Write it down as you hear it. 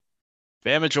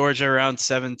Bama, Georgia, around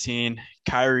 17.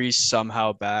 Kyrie's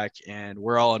somehow back, and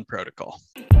we're all in protocol.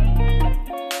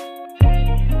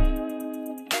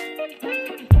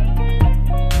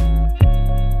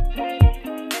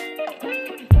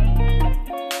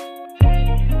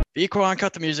 Equal on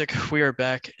Cut the Music. We are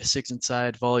back. Six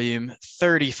Inside, volume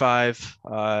 35.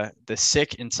 The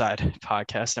Sick Inside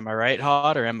podcast. Am I right,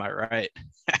 Hod, or am I right?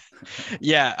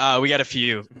 Yeah, we got a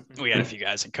few. We got a few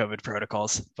guys in COVID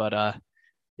protocols, but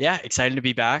yeah, excited to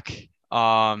be back.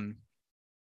 A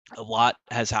lot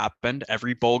has happened.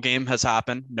 Every bowl game has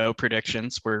happened. No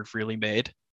predictions were really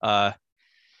made.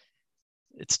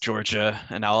 It's Georgia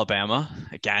and Alabama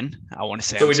again. I want to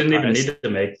say So I'm we didn't even surprised. need to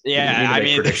make Yeah, I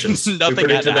mean, predictions. We nothing had to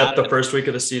predicted that the happen. first week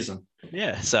of the season.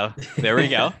 Yeah, so there we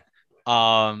go.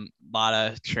 Lot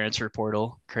of transfer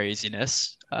portal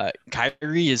craziness.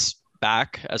 Kyrie is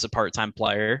back as a part-time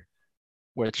player,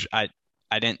 which I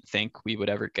didn't think we would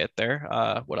ever get there.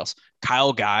 What else?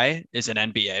 Kyle Guy is an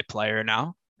NBA player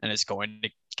now and is going to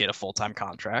get a full-time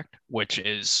contract, which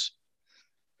is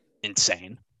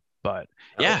insane. But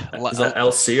yeah, Is that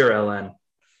LC or LN?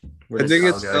 I think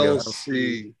it's Kyle Guy go?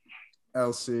 LC.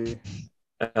 LC.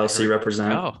 LC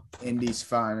represent. oh, Indy's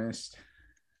finest.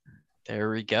 there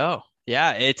we go.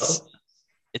 Yeah, it's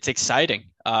exciting.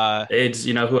 AIDS,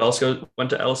 you know who else went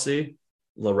to LC?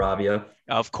 LaRavia.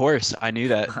 Of course, I knew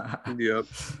that. Yep.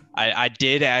 I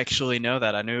did actually know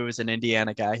that. I knew it was an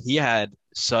Indiana guy. He had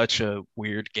such a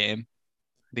weird game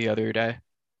the other day.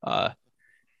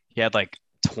 He had like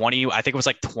 20, I think it was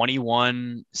like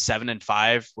 21, 7 and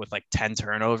 5 with like 10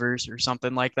 turnovers or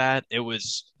something like that. It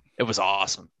was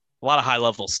awesome. A lot of high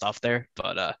level stuff there,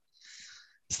 but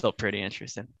still pretty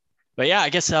interesting. But yeah, I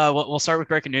guess we'll start with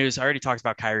breaking news. I already talked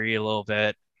about Kyrie a little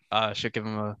bit. Should give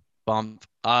him a bump.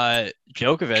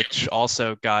 Djokovic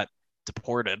also got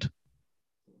deported.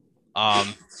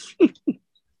 I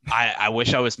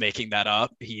wish I was making that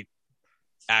up. He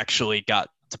actually got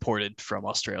deported from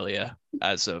Australia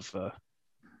as of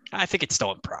I think it's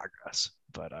still in progress,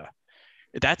 but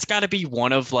that's got to be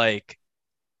one of like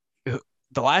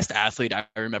the last athlete I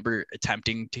remember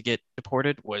attempting to get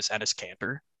deported was Enes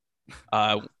Kanter.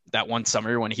 That one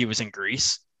summer when he was in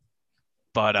Greece.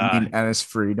 But Ennis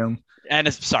Freedom.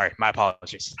 and sorry, my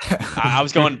apologies. I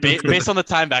was going based on the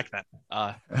time back then.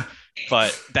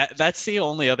 But that's the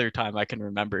only other time I can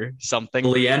remember something.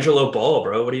 LiAngelo Ball,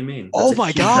 bro. What do you mean? Oh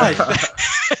my God.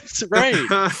 That's right.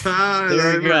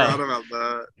 There we go. about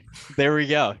that. There we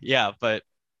go. Yeah, but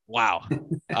wow.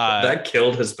 That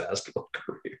killed his basketball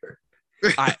career.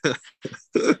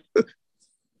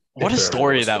 What a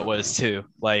story that was too.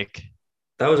 Like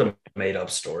that was a made up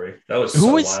story. That was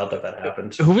wild that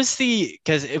happened. Who was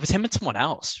because it was him and someone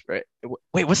else, right?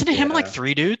 Wait, wasn't it him and like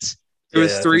three dudes? It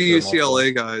was three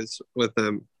UCLA guys with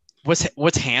him.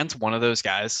 What's Hans one of those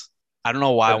guys? I don't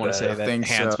know why I want to say that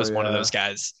Hans was one of those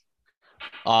guys.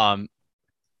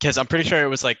 Because I'm pretty sure it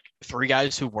was like three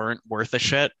guys who weren't worth a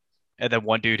shit, and then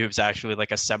one dude who was actually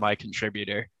like a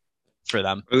semi-contributor for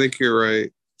them. I think you're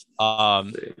right.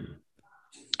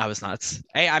 I was nuts.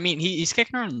 Hey, I mean, he's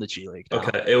kicking around in the G League now.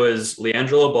 Okay, it was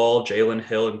LiAngelo Ball, Jalen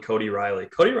Hill, and Cody Riley.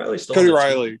 Cody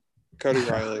Riley,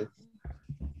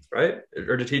 right?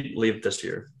 Or did he leave this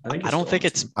year? I don't think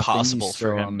it's possible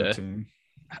for him to.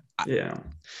 Yeah,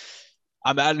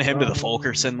 I'm adding him to the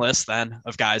Fulkerson list then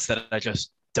of guys that I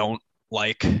just don't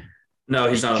like. No,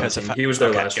 he's not on the team. He was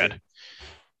there last year.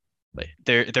 Like,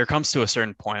 there comes to a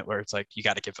certain point where it's like you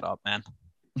got to give it up, man.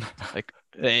 Like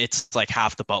it's like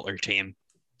half the Butler team.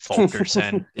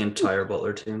 Fulkerson, the entire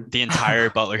Butler team.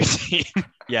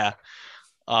 Yeah.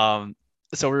 So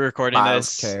we're recording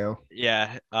this.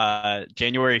 Yeah.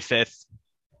 January 5th,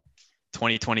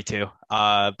 2022.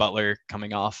 Butler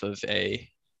coming off of an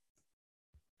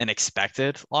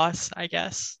expected loss, I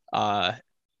guess.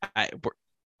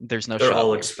 There's no. They're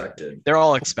all expected. They're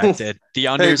all expected. The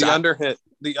unders.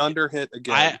 The under hit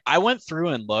again. I went through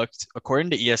and looked. According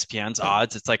to ESPN's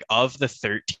odds, it's like of the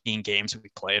 13 games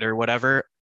we played or whatever,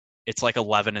 it's like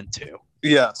 11-2.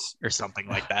 Yes, or something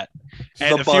like that.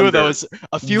 And a few of those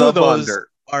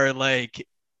are like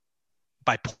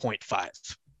by 0.5.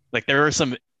 Like there are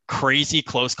some crazy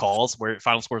close calls where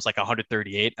final score is like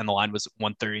 138 and the line was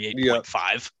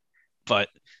 138.5. But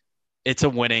it's a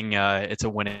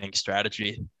winning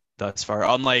strategy thus far.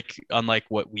 Unlike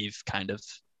what we've kind of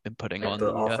been putting on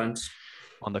the offense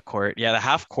on the court. Yeah, the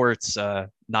half court's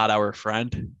not our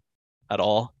friend at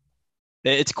all.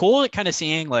 It's cool kind of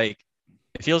seeing like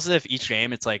it feels as if each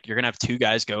game it's like you're gonna have two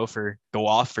guys go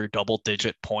off for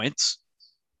double-digit points,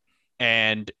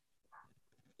 and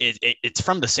it's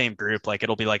from the same group. Like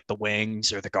it'll be like the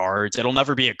wings or the guards. It'll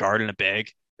never be a guard and a big.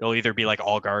 It'll either be like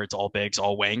all guards, all bigs,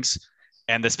 all wings,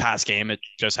 And this past game, it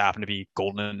just happened to be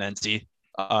Golden and NC.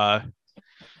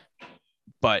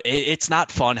 But it's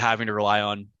not fun having to rely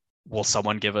on, will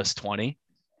someone give us 20?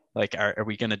 Like, are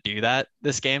we going to do that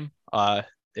this game?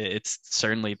 It's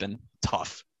certainly been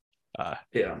tough.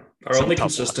 Yeah. Our only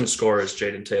consistent scorer is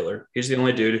Jaden Taylor. He's the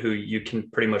only dude who you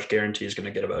can pretty much guarantee is going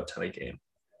to get about 10 a game.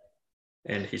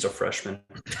 And he's a freshman.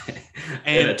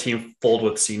 And a team filled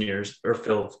with seniors or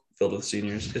filled with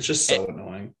seniors. It's just so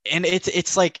annoying. And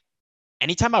it's like,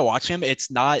 anytime I watch him, it's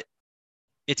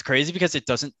crazy because it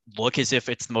doesn't look as if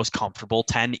it's the most comfortable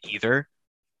 10 either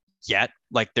yet.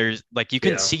 Like there's like, you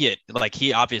can see it. Like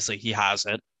he has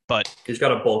it, but he's got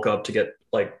to bulk up to get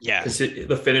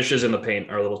the finishes in the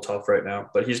paint are a little tough right now,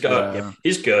 but he's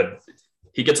good.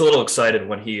 He gets a little excited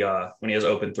when he has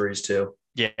open threes too.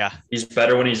 Yeah. He's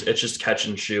better when it's just catch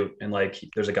and shoot and like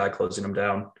there's a guy closing him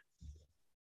down.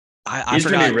 He's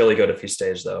going to be really good if he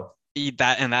stays though.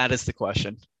 That is the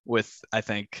question with, I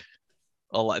think,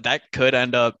 a lot that could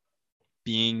end up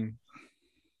being,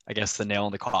 I guess, the nail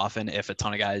in the coffin if a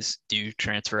ton of guys do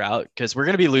transfer out, because we're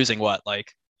going to be losing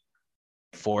like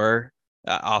four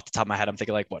off the top of my head. I'm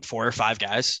thinking 4 or 5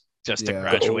 guys just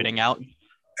graduating out.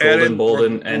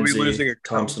 Bolden, NZ, losing a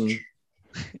Thompson,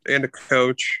 and a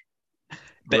coach.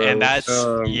 And that's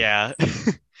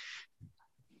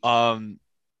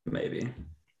maybe,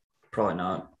 probably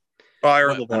not.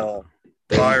 Fire the ball.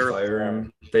 Fire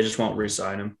him. They just won't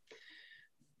re-sign him.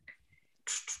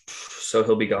 So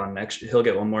he'll be gone next year. He'll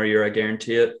get one more year, I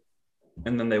guarantee it.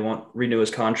 And then they won't renew his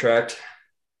contract.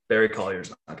 Barry Collier's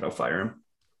not going to fire him.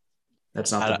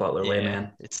 That's not the Butler way,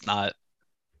 man. It's not.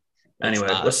 Anyway,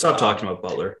 let's stop talking about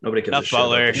Butler. Nobody gives a shit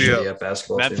about the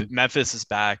basketball team. Memphis is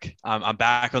back. I'm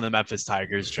back on the Memphis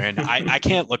Tigers train. I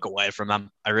can't look away from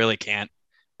them. I really can't.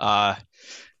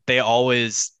 They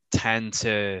always tend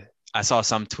to. I saw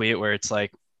some tweet where it's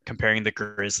like comparing the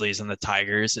Grizzlies and the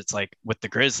Tigers. It's like with the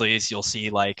Grizzlies, you'll see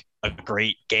like a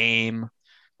great game.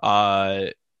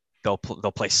 They'll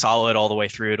play solid all the way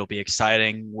through. It'll be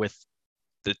exciting. With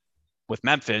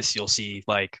Memphis, you'll see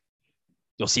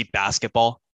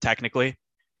basketball. Technically,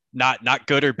 not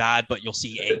good or bad, but you'll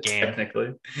see a game.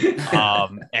 Technically,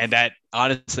 and that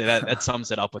honestly that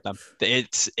sums it up with them.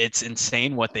 It's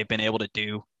insane what they've been able to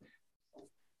do,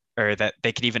 or that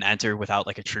they could even enter without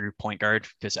like a true point guard,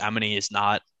 because Emini is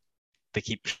not. They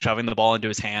keep shoving the ball into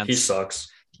his hands. He sucks.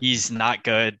 He's not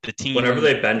good. The team. Whenever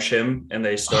they bench him and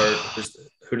they start,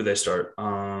 who do they start?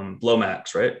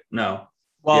 Lomax, right? No.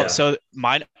 Well, so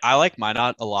I like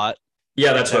Minot a lot.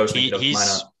 Yeah, that's what I was thinking of.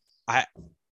 Minot.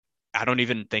 I don't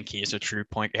even think he's a true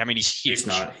point. I mean, he's huge. He's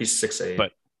not. He's 6'8".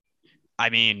 But I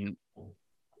mean,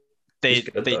 they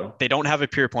don't have a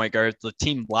pure point guard. The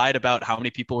team lied about how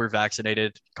many people were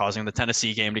vaccinated, causing the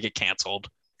Tennessee game to get canceled.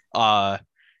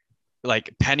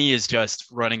 Like Penny is just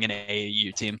running an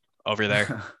AAU team over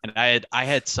there, and I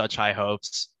had such high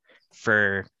hopes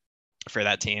for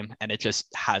that team, and it just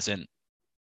hasn't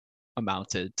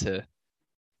amounted to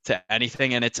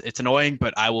anything. And it's annoying,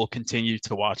 but I will continue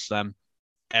to watch them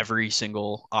every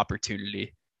single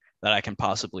opportunity that I can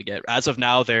possibly get. As of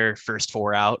now, they're first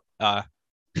 4 out.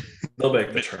 They'll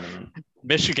make the tournament.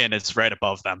 Michigan is right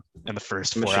above them in the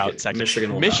first 4 out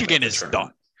section. Michigan is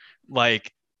done.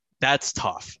 Like, that's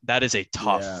tough. That is a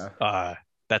tough.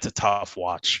 That's a tough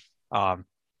watch.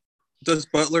 Does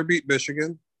Butler beat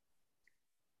Michigan?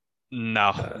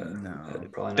 No,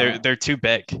 probably not. They're too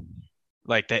big.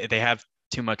 Like they have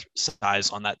too much size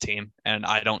on that team, and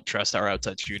I don't trust our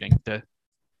outside shooting to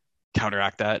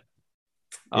counteract that.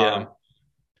 I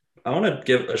want to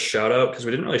give a shout out, because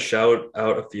we didn't really shout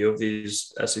out a few of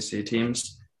these SEC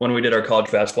teams when we did our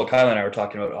college basketball. Kyle and I were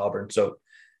talking about Auburn, so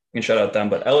we can shout out them.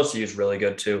 But LSU is really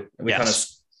good too. We kind of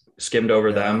skimmed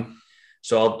over them,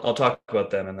 so I'll talk about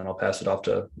them, and then I'll pass it off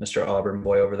to Mr. Auburn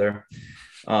boy over there.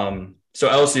 So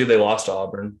LSU, they lost to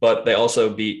Auburn, but they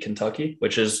also beat Kentucky,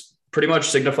 which is pretty much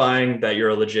signifying that you're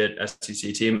a legit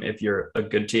SEC team if you're a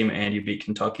good team and you beat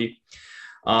Kentucky.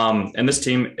 And this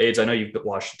team, AIDS, I know you've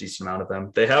watched a decent amount of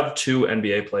them. They have 2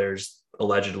 NBA players,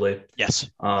 allegedly. Yes.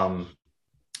 I'm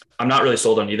not really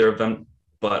sold on either of them,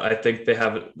 but I think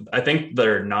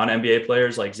they're non-NBA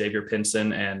players like Xavier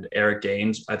Pinson and Eric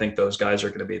Gaines. I think those guys are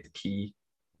going to be the key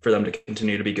for them to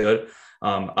continue to be good.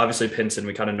 Obviously Pinson,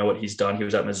 we kind of know what he's done. He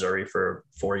was at Missouri for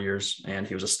 4 years and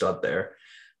he was a stud there.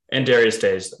 And Darius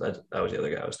Days, that was the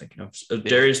other guy I was thinking of.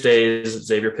 Darius Days,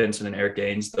 Xavier Pinson, and Eric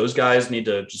Gaines. Those guys need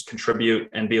to just contribute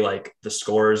and be like the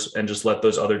scorers, and just let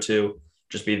those other 2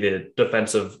 just be the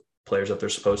defensive players that they're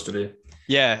supposed to be.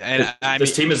 Yeah, and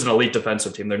this team is an elite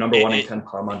defensive team. They're number 1 in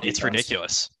KenPom on defense. It's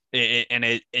ridiculous.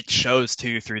 It shows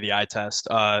too through the eye test.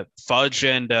 Fudge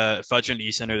and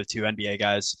Eason are the 2 NBA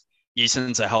guys.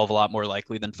 Eason's a hell of a lot more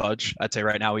likely than Fudge. I'd say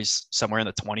right now he's somewhere in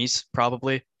the 20s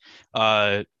probably.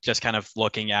 Just kind of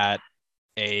looking at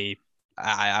a,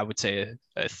 I would say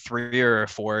a 3 or a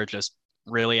 4, just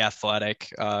really athletic,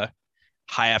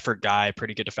 high effort guy,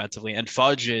 pretty good defensively. And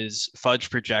Fudge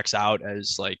projects out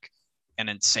as like an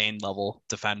insane level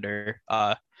defender.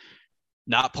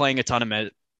 Not playing a ton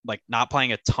of not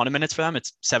playing a ton of minutes for them.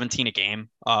 It's 17 a game,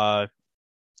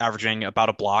 averaging about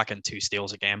a block and 2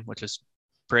 steals a game, which is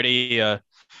pretty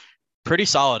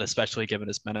solid, especially given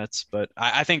his minutes. But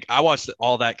I think I watched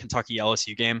all that Kentucky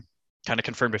LSU game, kind of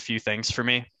confirmed a few things for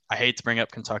me. I hate to bring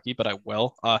up Kentucky, but I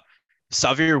will.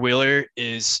 Xavier Wheeler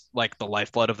is like the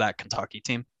lifeblood of that Kentucky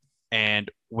team. And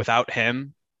without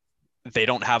him, they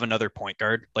don't have another point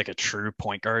guard, like a true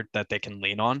point guard that they can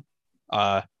lean on.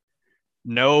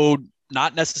 No,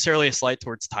 not necessarily a slight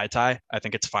towards Ty Ty. I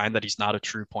think it's fine that he's not a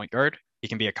true point guard. He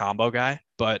can be a combo guy,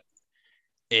 but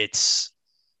it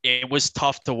was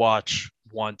tough to watch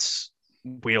once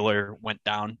Wheeler went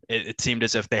down. It seemed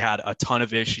as if they had a ton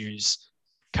of issues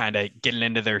kind of getting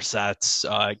into their sets,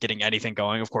 getting anything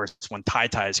going. Of course, when Ty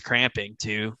Ty is cramping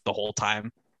too the whole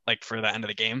time, like for the end of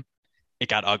the game, it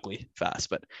got ugly fast.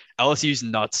 But LSU's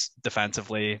nuts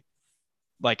defensively.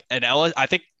 I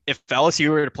think if LSU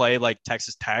were to play like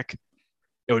Texas Tech,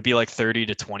 it would be like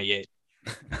 30-28.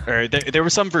 Or there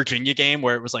was some Virginia game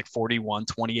where it was like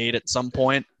 41-28 at some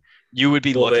point. You would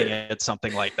be looking at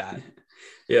something like that.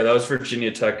 Yeah, that was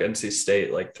Virginia Tech, NC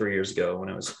State like 3 years ago when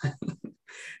it was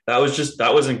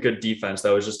that wasn't good defense.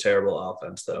 That was just terrible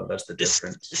offense, though. That's the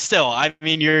difference. Still, I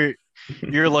mean, you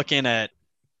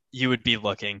would be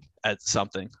looking at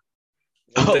something.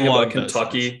 One thing about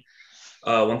Kentucky,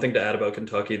 one thing to add about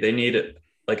Kentucky, they need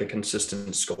like a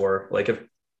consistent score.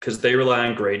 Because they rely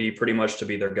on Grady pretty much to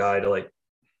be their guy to like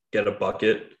get a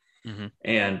bucket. Mm-hmm.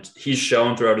 And he's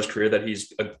shown throughout his career that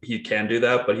he can do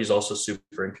that, but he's also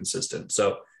super inconsistent.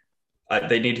 So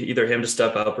they need either him to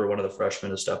step up or one of the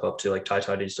freshmen to step up to. Like Ty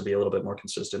Ty needs to be a little bit more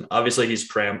consistent. Obviously, he was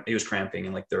cramping,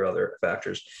 and like there are other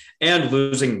factors. And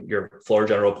losing your floor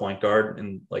general point guard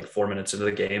in like 4 minutes into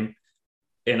the game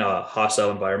in a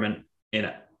hostile environment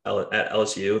at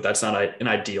LSU, that's not an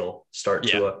ideal start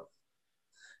to a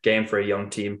game for a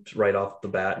young team right off the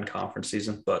bat in conference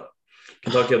season. But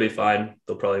Kentucky will be fine.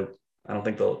 I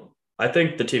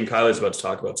think the team Kylie's about to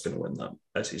talk about is going to win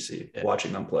the SEC,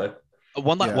 watching them play.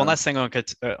 One last thing on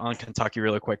Kentucky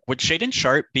really quick. Would Shaedon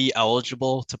Sharpe be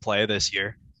eligible to play this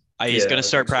year? He's going to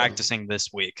start practicing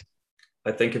this week.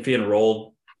 I think if he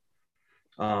enrolled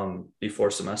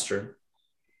before semester.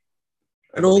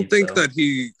 I don't think so.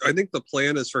 I think the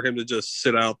plan is for him to just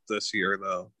sit out this year,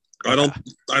 though. Okay.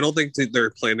 I don't think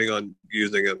they're planning on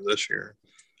using him this year.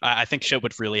 I think shit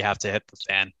would really have to hit the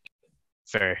fan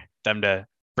for them to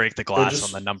break the glass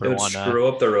on the number one. Screw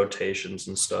up the rotations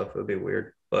and stuff. It would be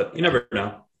weird, but you never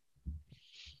know.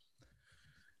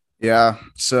 Yeah.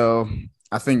 So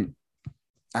I'm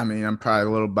probably a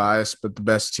little biased, but the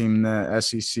best team in the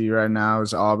SEC right now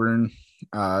is Auburn.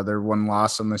 Their one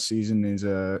loss on the season is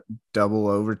a double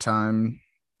overtime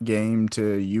game to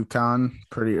UConn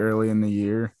pretty early in the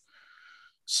year.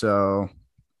 So,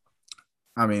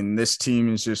 this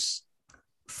team is just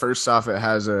 – first off, it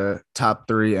has a top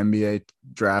 3 NBA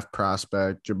draft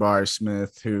prospect, Jabari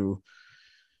Smith, who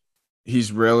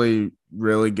he's really,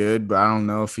 really good, but I don't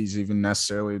know if he's even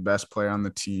necessarily the best player on the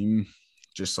team,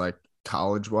 just like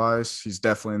college-wise. He's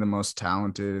definitely the most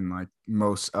talented and like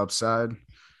most upside.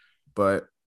 But,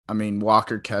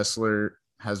 Walker Kessler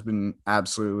has been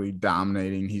absolutely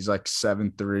dominating. He's like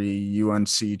 7'3",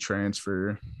 UNC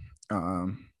transfer.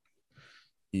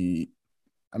 He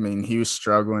was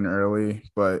struggling early,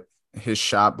 but his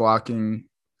shot blocking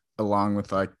along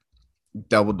with like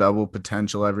double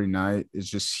potential every night is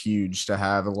just huge to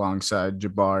have alongside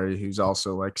Jabari, who's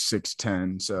also like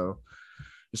 6'10". So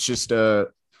it's just a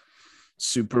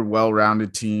super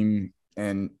well-rounded team.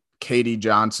 And KD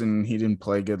Johnson, he didn't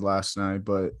play good last night,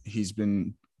 but he's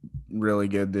been really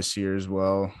good this year as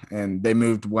well. And they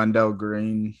moved Wendell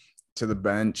Green to the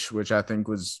bench, which I think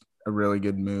was a really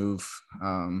good move.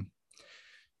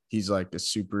 He's like a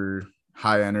super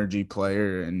high energy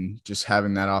player, and just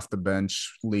having that off the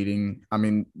bench leading.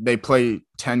 They play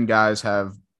 10 guys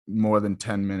have more than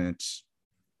 10 minutes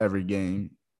every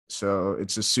game. So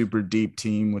it's a super deep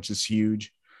team, which is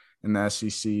huge in the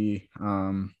SEC.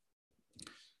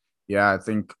 I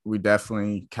think we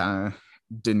definitely kind of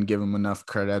didn't give them enough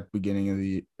credit at the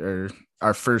beginning of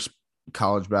our first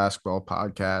college basketball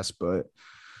podcast, but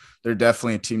they're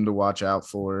definitely a team to watch out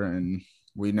for. And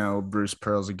we know Bruce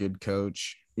Pearl's a good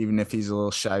coach, even if he's a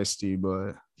little shysty,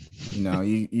 but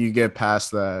you get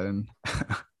past that. And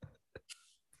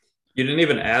You didn't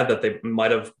even add that they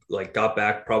might have like got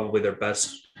back probably their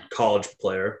best college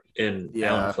player in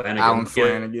Alan Flanagan. Alan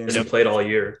Flanagan. He hasn't played all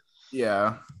year.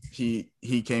 Yeah, he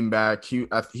came back. He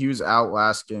was out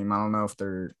last game. I don't know if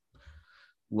they're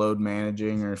load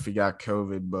managing or if he got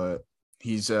COVID, but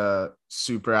he's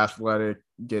super athletic,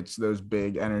 gets those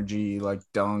big energy like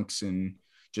dunks, and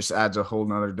just adds a whole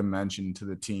nother dimension to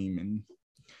the team. And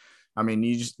I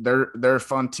mean, they're a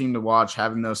fun team to watch,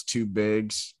 having those two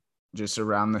bigs just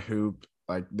around the hoop.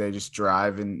 Like they just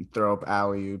drive and throw up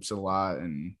alley oops a lot,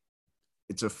 and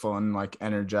it's a fun, like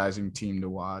energizing team to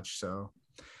watch. So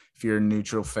if you're a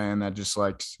neutral fan that just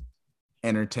likes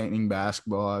entertaining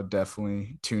basketball, I'd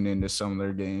definitely tune into some of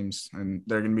their games, and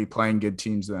they're going to be playing good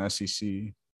teams in the SEC.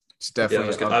 It's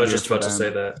definitely. I was just about to say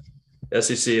that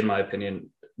SEC, in my opinion,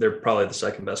 they're probably the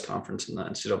second best conference in the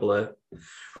NCAA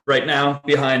right now,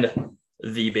 behind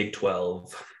the Big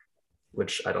 12,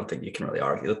 which I don't think you can really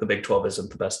argue that the Big 12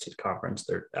 isn't the best conference.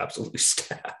 They're absolutely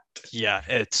stacked. Yeah,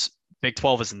 Big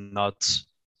 12 is nuts.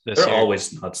 They're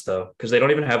always nuts though, because they don't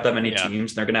even have that many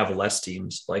teams. They're going to have less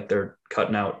teams. Like they're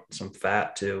cutting out some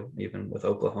fat too, even with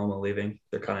Oklahoma leaving.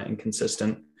 They're kind of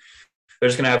inconsistent. They're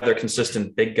just going to have their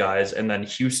consistent big guys, and then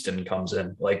Houston comes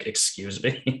in. Like, excuse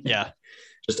me. Yeah.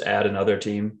 Just add another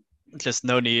team. Just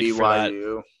no need BYU.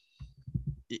 for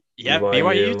that. Yeah,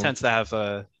 BYU tends to have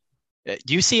a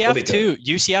UCF too.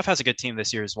 UCF has a good team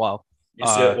this year as well.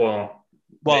 UCF,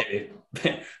 well, they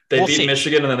beat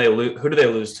Michigan, and then they lose. Who do they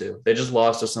lose to? They just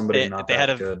lost to somebody good.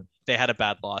 They had a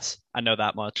bad loss. I know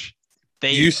that much.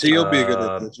 UC will be a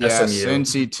good. Yeah,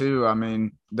 Cincy too. I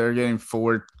mean, they're getting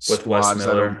 4 squads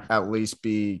that'll at least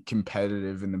be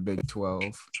competitive in the Big 12.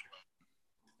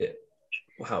 Yeah.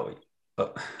 Wow.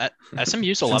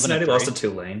 SMU's 11. Cincinnati lost to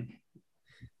Tulane.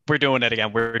 We're doing it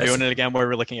again. We're doing it again where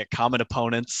we're looking at common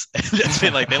opponents. It's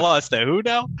been like they lost to who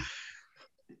now?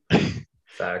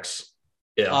 Facts.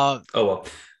 Yeah. Well.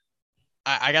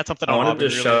 I got something. I wanted to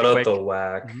shout out the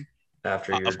WAC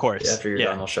after you're, of course. After you're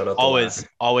done, I'll shout out the WAC.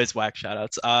 Always WAC shout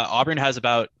outs. Auburn has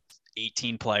about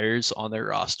 18 players on their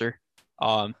roster.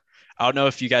 I don't know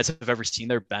if you guys have ever seen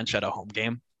their bench at a home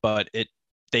game, but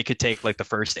they could take like the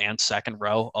first and second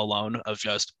row alone of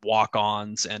just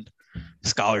walk-ons and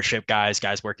scholarship guys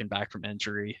working back from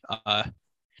injury.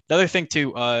 Another thing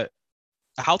too,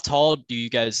 how tall do you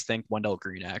guys think Wendell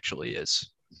Green actually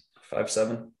is?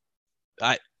 5'7".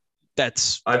 I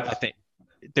think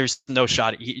there's no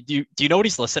shot. Do you know what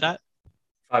he's listed at?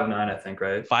 5'9", I think,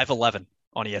 right? 5'11"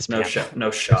 on ESPN.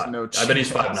 No shot. I bet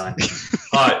he's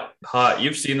 5'9". Hot.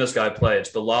 You've seen this guy play.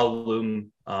 It's the La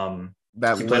Lume.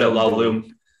 He played at La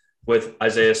Lume with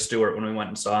Isaiah Stewart when we went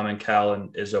and saw him, and Cal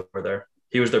and is over there.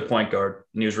 He was their point guard,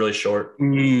 and he was really short.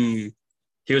 He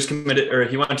was committed, or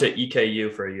he went to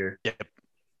EKU for a year. Yep.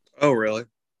 Oh, really?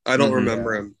 I don't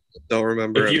remember him. Don't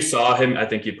remember. If you saw him, I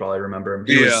think you'd probably remember him.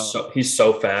 He's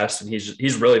so fast, and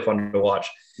he's really fun to watch.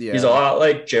 Yeah. He's a lot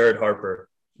like Jared Harper.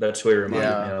 That's who he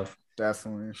reminded me of.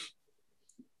 Definitely.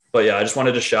 But yeah, I just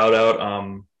wanted to shout out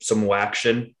some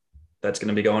WACtion that's going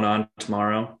to be going on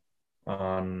tomorrow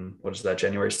on, what is that,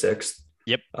 January 6th?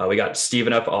 Yep. We got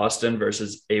Stephen F. Austin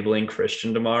versus Abilene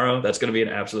Christian tomorrow. That's going to be an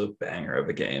absolute banger of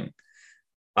a game.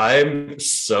 I'm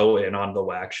so in on the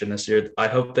WACtion this year. I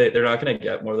hope they're not going to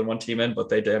get more than one team in, but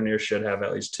they damn near should have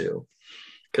at least 2,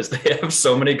 because they have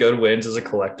so many good wins as a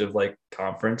collective like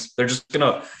conference. They're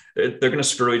gonna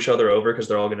screw each other over because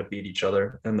they're all going to beat each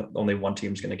other, and only one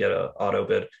team's going to get an auto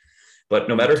bid. But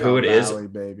no matter who it is,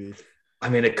 baby. I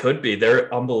mean, it could be.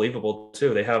 They're unbelievable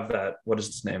too. They have that. What is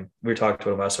his name? We were talking to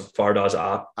him about Fardaz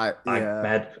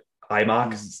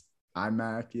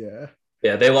IMAC. Yeah.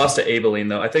 Yeah, they lost to Abilene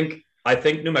though. I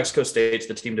think New Mexico State's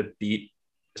the team to beat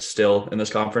still in this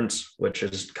conference, which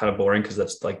is kind of boring because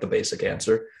that's like the basic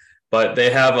answer. But they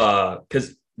have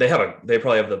they have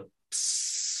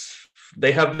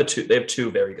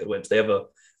 2 very good wins. They have a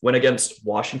win against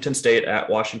Washington State at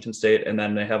Washington State, and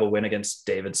then they have a win against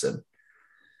Davidson.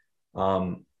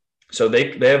 So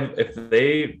they have, if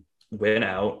they win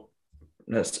out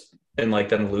and like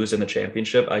then lose in the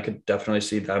championship, I could definitely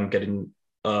see them getting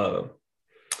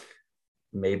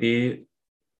maybe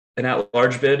an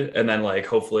at-large bid, and then like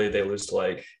hopefully they lose to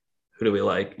like, who do we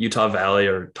like? Utah Valley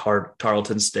or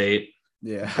Tarleton State,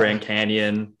 Grand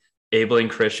Canyon, Abilene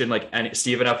Christian, like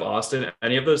Stephen F. Austin,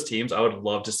 any of those teams. I would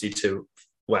love to see 2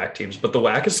 WAC teams, but the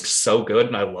WAC is so good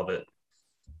and I love it.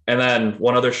 And then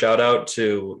one other shout out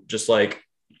to just like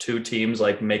 2 teams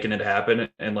like making it happen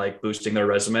and like boosting their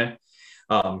resume.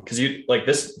 Because you like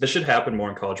this should happen more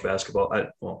in college basketball.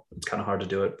 It's kind of hard to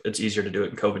do it. It's easier to do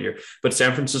it in COVID year. But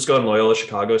San Francisco and Loyola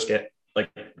Chicago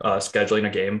scheduling a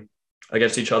game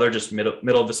against each other just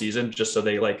middle of the season, just so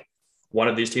they like one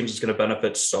of these teams is going to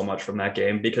benefit so much from that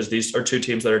game because these are two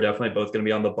teams that are definitely both going to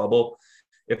be on the bubble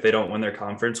if they don't win their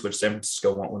conference, which San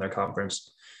Francisco won't win their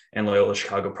conference, and Loyola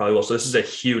Chicago probably will. So this is a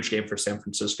huge game for San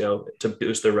Francisco to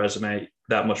boost their resume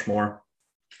that much more.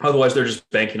 Otherwise, they're just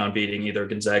banking on beating either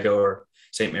Gonzaga or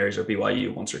St. Mary's or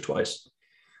BYU once or twice.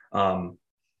 So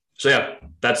yeah,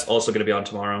 that's also going to be on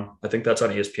tomorrow. I think that's on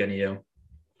ESPN EU.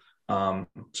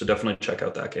 So definitely check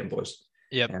out that game, boys.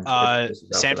 Yep.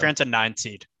 San Fran's a 9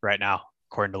 seed right now,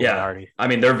 according to Lunardi. I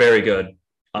mean, they're very good.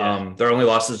 Yeah. Their only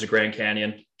losses to Grand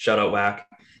Canyon. Shout out WAC.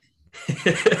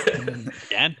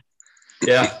 Again?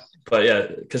 Yeah. But yeah,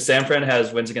 because San Fran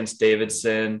has wins against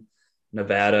Davidson,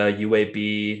 Nevada,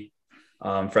 UAB,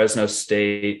 Fresno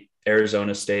State,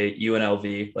 Arizona State,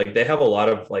 UNLV. Like they have a lot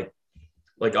of like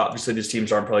obviously these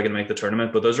teams aren't probably going to make the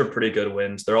tournament, but those are pretty good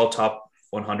wins. They're all top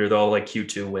 100. They're all like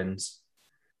Q2 wins.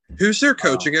 Who's their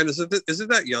coach again? Is it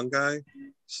that young guy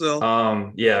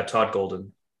still? Yeah, Todd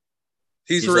Golden.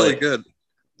 He's really good.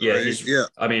 Yeah, right?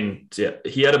 I mean, yeah,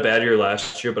 he had a bad year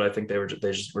last year, but I think they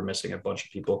just were missing a bunch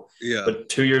of people. Yeah. But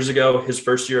 2 years ago, his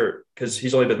first year, because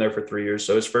he's only been there for 3 years,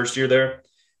 so his first year there,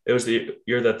 it was the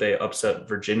year that they upset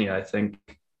Virginia, I think.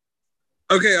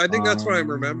 Okay, I think that's what I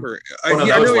remember.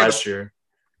 That was last year.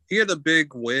 He had a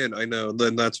big win, I know.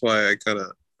 Then that's why I kind of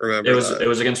remember. It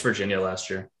was against Virginia last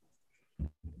year.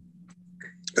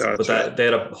 Gotcha. But they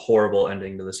had a horrible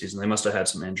ending to the season. They must have had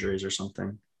some injuries or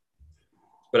something.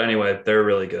 But anyway, they're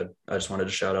really good. I just wanted to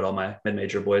shout out all my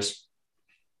mid-major boys.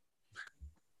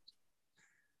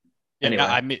 Yeah, anyway,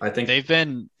 I mean, I think they've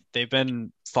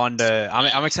been fun to.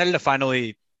 I'm excited to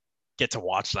finally get to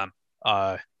watch them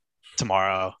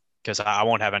tomorrow because I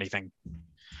won't have anything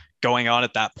going on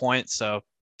at that point. So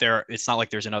it's not like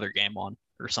there's another game on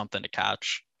or something to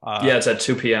catch. Yeah, it's at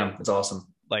 2 p.m. It's awesome.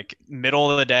 Like middle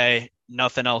of the day,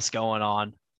 nothing else going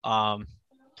on.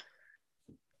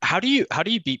 How do you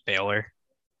beat Baylor?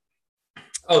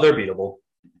 Oh, they're beatable.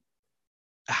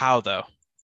 How though?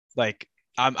 Like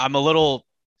I'm a little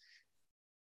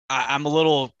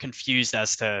confused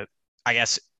as to. I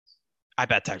guess I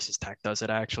bet Texas Tech does it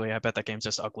actually. I bet that game's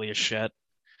just ugly as shit.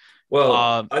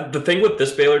 Well, the thing with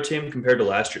this Baylor team compared to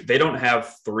last year, they don't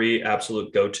have 3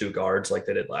 absolute go-to guards like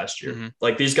they did last year. Mm-hmm.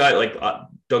 Like these guys,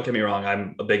 don't get me wrong,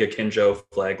 I'm a big Akinjo,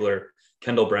 Flagler,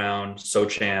 Kendall Brown,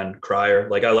 Sochan, Cryer.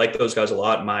 Like I like those guys a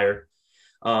lot. Meyer.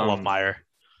 I love Meyer.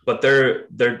 But they're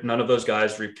none of those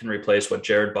guys can replace what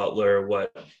Jared Butler,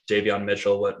 what Davion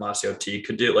Mitchell, what Masio T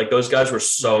could do. Like those guys were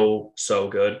so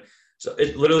good. So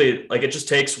it literally it just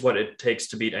takes what it takes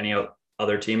to beat any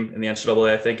other team in the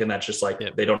NCAA, I think, and that's just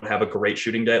They don't have a great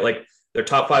shooting day. Like they're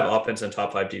top 5 offense and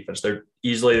top 5 defense. They're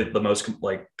easily the most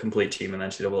complete team in the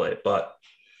NCAA. But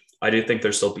I do think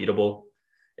they're still beatable.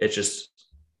 It's just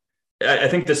I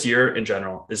think this year in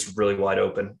general is really wide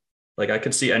open. Like I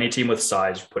could see any team with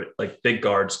size put it big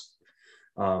guards,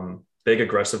 big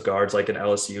aggressive guards, like an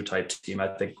LSU type team, I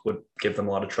think would give them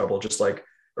a lot of trouble. Just like a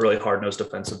really hard-nosed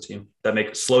defensive team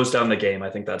that slows down the game. I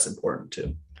think that's important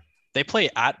too. They play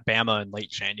at Bama in late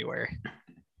January.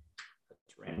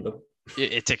 It's random.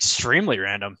 It's extremely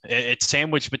random. It's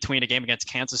sandwiched between a game against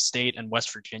Kansas State and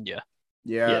West Virginia.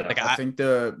 Yeah, I think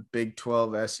the Big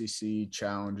 12 SEC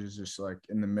challenge is just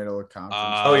in the middle of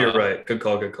conference. You're right. Good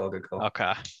call.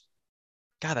 Okay.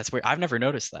 God, that's weird. I've never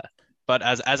noticed that. But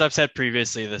as I've said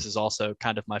previously, this is also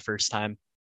kind of my first time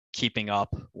keeping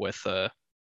up with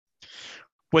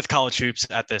college hoops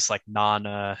at this non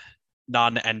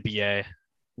NBA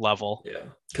level. Yeah,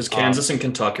 because Kansas and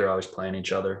Kentucky are always playing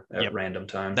each other at random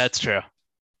times. That's true.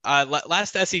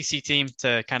 Last SEC team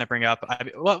to kind of bring up.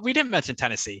 We didn't mention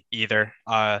Tennessee either.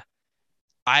 I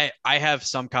have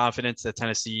some confidence that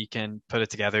Tennessee can put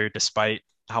it together despite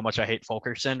how much I hate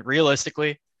Fulkerson.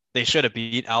 Realistically, they should have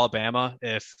beat Alabama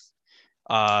if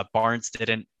Barnes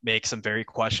didn't make some very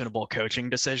questionable coaching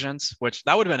decisions, which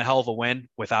that would have been a hell of a win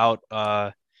without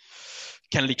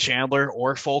Kennedy Chandler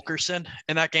or Fulkerson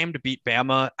in that game to beat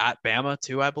Bama at Bama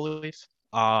too, I believe.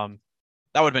 That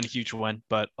would have been a huge win,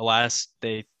 but alas,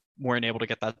 they weren't able to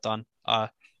get that done. I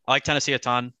like Tennessee a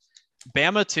ton.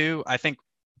 Bama too. I think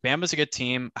Bama's a good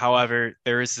team. However,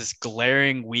 there is this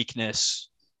glaring weakness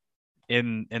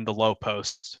in the low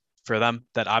post for them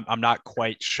that I'm not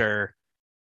quite sure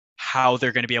how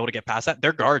they're going to be able to get past that.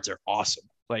 Their guards are awesome.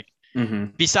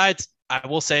 Besides, I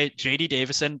will say JD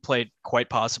Davison played quite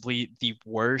possibly the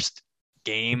worst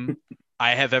game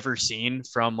I have ever seen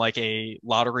from a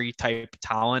lottery type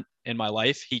talent in my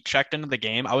life. He checked into the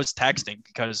game. I was texting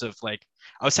because of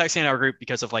in our group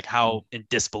because of how in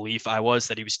disbelief I was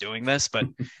that he was doing this. But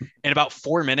in about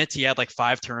 4 minutes, he had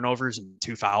 5 turnovers and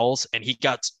 2 fouls, and he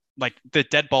got the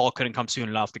dead ball couldn't come soon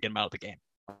enough to get him out of the game.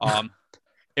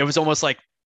 it was almost like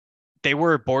they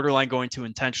were borderline going to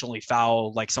intentionally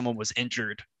foul, like someone was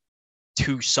injured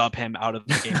to sub him out of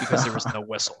the game because there was no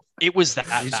whistle. It was that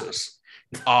Jesus.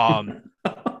 bad.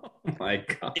 Oh my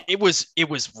God. It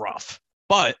was rough,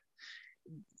 but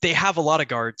they have a lot of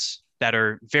guards that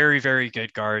are very, very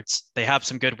good guards. They have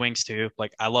some good wings too.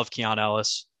 Like I love Keon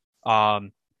Ellis.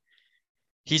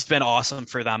 He's been awesome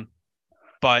for them,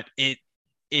 but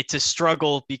it's a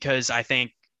struggle because I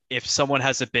think if someone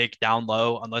has a big down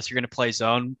low, unless you're going to play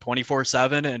zone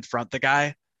 24/7 and front the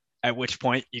guy, at which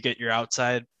point you get your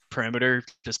outside perimeter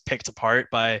just picked apart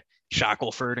by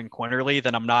Shackelford and Quinterly,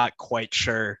 then I'm not quite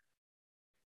sure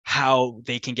how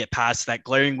they can get past that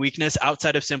glaring weakness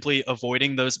outside of simply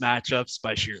avoiding those matchups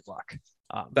by sheer luck.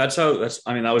 That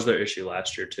was their issue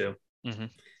last year too. Mm-hmm.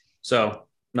 So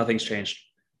nothing's changed.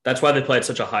 That's why they play at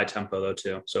such a high tempo though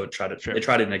too. So they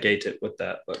try to negate it with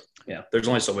that, but yeah, there's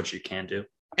only so much you can do.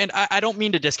 And I don't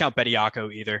mean to discount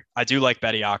Bediako either. I do like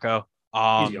Bediako.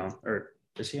 He's young, or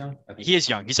is he young? He is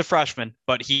young. He's a freshman,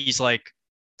 but he's like,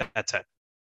 that's it.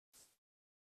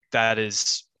 That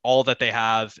is all that they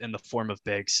have in the form of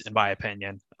bigs, in my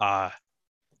opinion.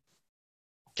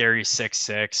 Gary's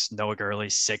 6'6", Noah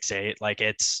Gurley's 6'8". Like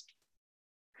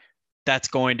that's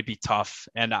going to be tough.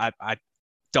 And I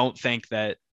don't think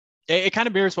that it kind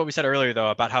of mirrors what we said earlier though,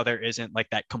 about how there isn't like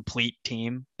that complete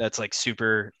team that's like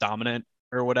super dominant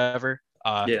or whatever.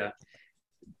 Yeah.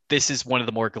 This is one of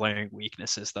the more glaring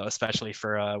weaknesses though, especially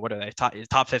for what are they,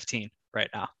 top 15 right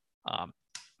now.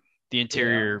 The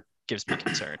interior gives me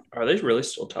concern. Are they really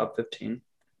still top 15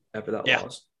 after that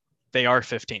loss? They are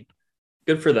 15.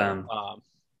 Good for them.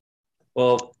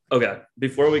 Well, okay.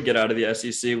 Before we get out of the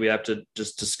SEC, we have to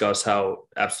just discuss how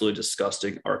absolutely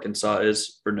disgusting Arkansas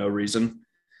is for no reason.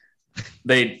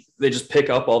 They just pick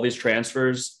up all these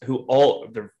transfers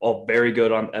they're all very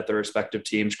good at their respective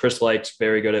teams. Chris Lake's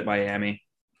very good at Miami.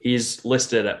 He's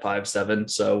listed at 5'7",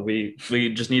 so we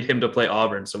just need him to play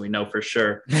Auburn, so we know for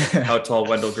sure how tall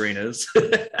Wendell Green is.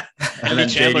 And then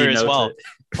Chandler as well.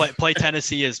 Play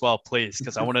Tennessee as well, please,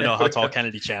 because I want to know how tall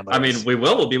Kennedy Chandler is. I mean,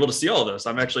 we'll be able to see all this.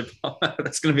 I'm actually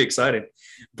that's going to be exciting.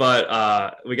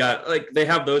 But we got they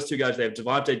have those two guys. They have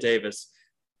Devontae Davis,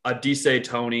 Adise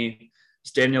Tony,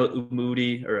 Daniel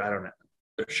Umudi, or I don't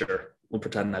know. Sure, we'll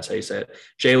pretend that's how you say it.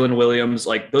 Jalen Williams,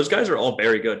 those guys are all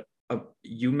very good.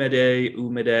 Umide,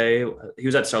 he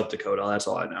was at South Dakota. That's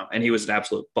all I know. And he was an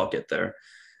absolute bucket there.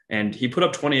 And he put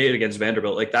up 28 against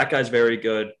Vanderbilt. That guy's very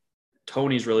good.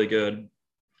 Tony's really good.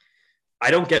 I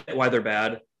don't get why they're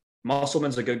bad.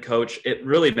 Musselman's a good coach. It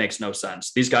really makes no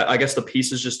sense. These guys, I guess the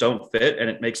pieces just don't fit, and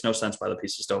it makes no sense why the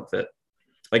pieces don't fit.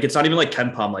 It's not even like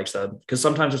Ken Pom likes them, because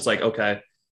sometimes it's okay,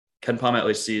 Ken Pom at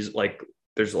least sees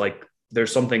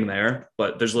there's something there,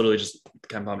 but there's literally just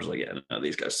Ken Pom's yeah, no,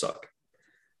 these guys suck.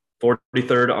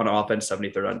 43rd on offense,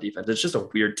 73rd on defense. It's just a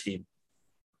weird team.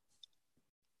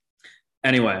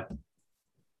 Anyway,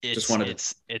 it's tough.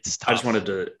 I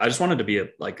just wanted to be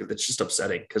it's just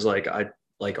upsetting because I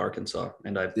like Arkansas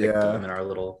and I picked them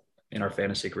in our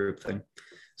fantasy group thing.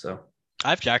 So I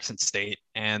have Jackson State,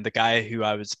 and the guy who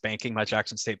I was banking my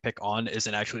Jackson State pick on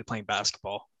isn't actually playing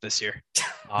basketball this year.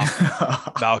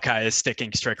 Malachi is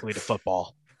sticking strictly to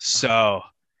football. So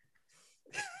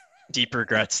deep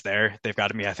regrets there. They've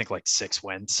got me, I think, 6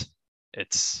 wins.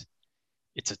 It's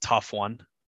a tough one,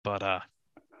 but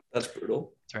that's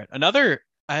brutal. That's right. Another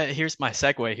here's my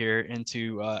segue here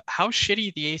into how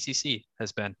shitty the ACC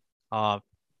has been.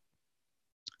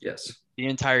 Yes, the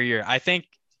entire year. I think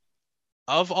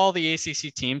of all the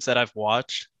ACC teams that I've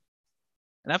watched,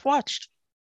 and I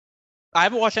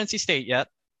haven't watched NC State yet.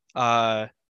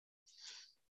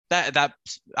 That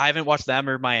I haven't watched them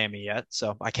or Miami yet,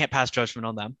 so I can't pass judgment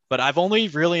on them. But I've only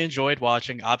really enjoyed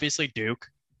watching, obviously, Duke.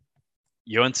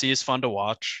 UNC is fun to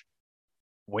watch.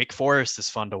 Wake Forest is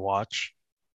fun to watch.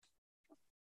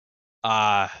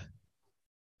 That's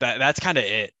kind of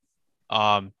it.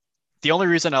 The only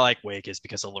reason I like Wake is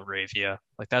because of LaRavia.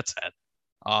 That's it.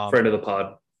 Friend of the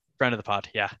pod. Friend of the pod,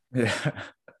 yeah.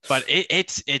 But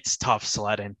it's tough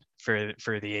sledding for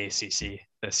the ACC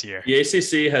this year. The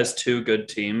ACC has 2 good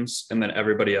teams, and then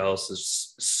everybody else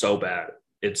is so bad.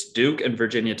 It's Duke and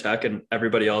Virginia Tech, and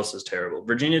everybody else is terrible.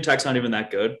 Virginia Tech's not even that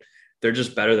good. They're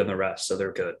just better than the rest, so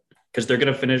they're good. Because they're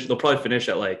going to finish – they'll probably finish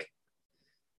at I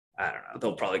don't know.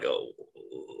 They'll probably go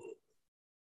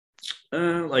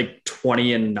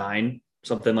 20-9,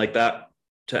 something like that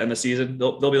to end the season.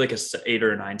 They'll be a 8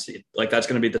 or a 9 seed. That's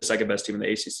going to be the second best team in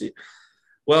the ACC.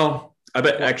 Well, I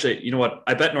bet actually, you know what?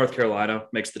 I bet North Carolina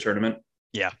makes the tournament.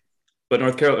 Yeah. But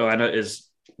North Carolina is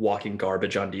walking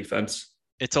garbage on defense.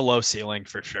 It's a low ceiling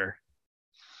for sure.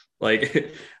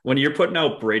 Like when you're putting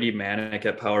out Brady Manick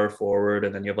at power forward,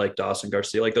 and then you have like Dawson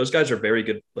Garcia, like those guys are very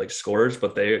good like scorers,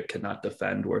 but they cannot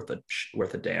defend worth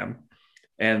a damn.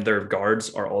 And their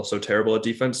guards are also terrible at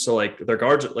defense. So like their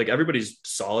guards, like everybody's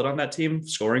solid on that team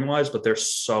scoring wise, but they're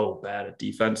so bad at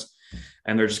defense,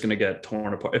 and they're just going to get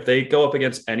torn apart if they go up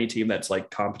against any team that's like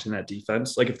competent at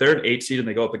defense. Like if they're an 8 seed and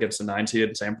they go up against a 9 seed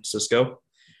in San Francisco,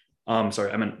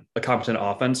 sorry, I mean a competent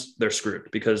offense, they're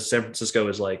screwed because San Francisco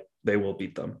is like they will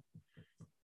beat them.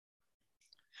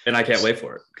 And I can't wait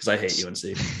for it because I hate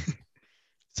UNC.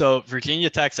 So Virginia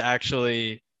Tech's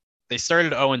actually, they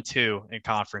started 0-2 in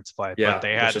conference play, Yeah, but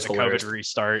they had a hilarious. COVID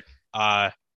restart.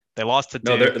 They lost to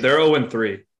No, Duke. they're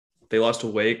 0-3. They lost to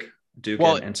Wake, Duke,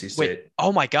 and NC State. Wait,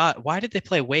 oh my God, why did they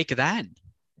play Wake then?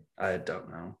 I don't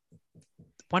know.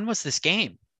 When was this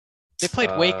game? They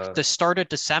played Wake the start of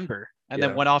December and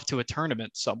then went off to a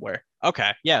tournament somewhere.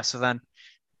 Okay, yeah, so then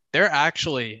they're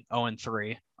actually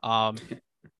 0-3.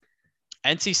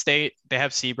 NC State, they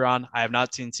have Sebron. I have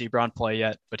not seen Sebron play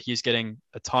yet, but he's getting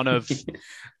a ton of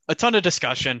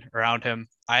discussion around him.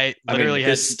 I literally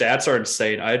his stats are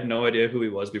insane. I had no idea who he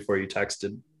was before you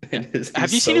texted.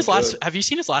 Have you seen his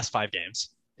last 5 games?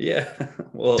 Yeah.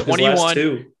 Well, 21. His last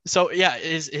 2. So yeah,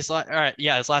 his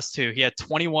last 2. He had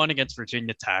 21 against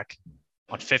Virginia Tech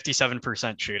on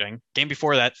 57% shooting. Game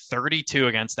before that, 32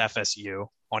 against FSU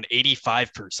on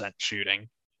 85% shooting.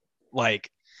 Like,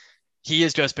 he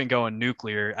has just been going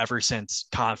nuclear ever since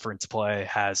conference play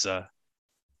has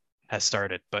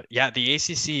started. But yeah, the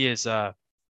ACC is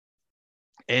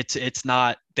it's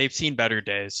not. They've seen better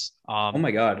days. Oh my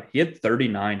God, he had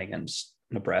 39 against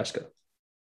Nebraska.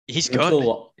 He's good.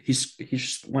 He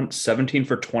just went 17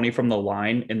 for 20 from the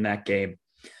line in that game.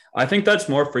 I think that's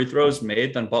more free throws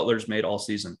made than Butler's made all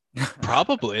season.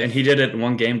 Probably. And he did it in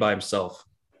one game by himself.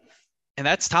 And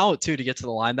that's talent too, to get to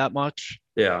the line that much.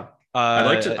 Yeah.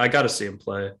 I got to see him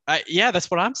play. Yeah,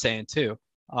 that's what I'm saying too.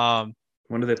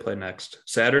 When do they play next?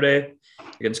 Saturday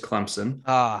against Clemson.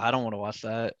 I don't want to watch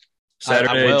that.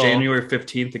 Saturday, January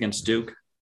 15th against Duke.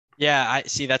 Yeah, I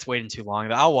see. That's waiting too long.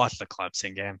 I'll watch the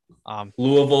Clemson game.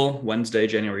 Louisville, Wednesday,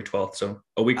 January 12th. So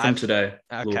a week from today.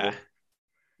 Okay. Louisville.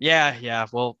 Yeah.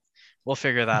 We'll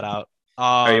figure that out.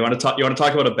 All right, you want to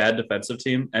talk about a bad defensive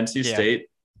team? NC State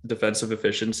defensive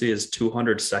efficiency is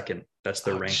 202nd. That's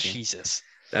their ranking. Jesus.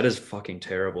 That is fucking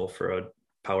terrible for a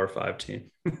Power 5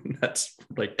 team. That's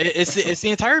like it's the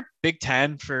entire Big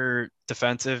 10 for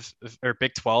defensive, or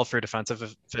Big 12 for defensive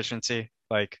efficiency,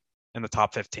 like in the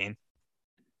top 15.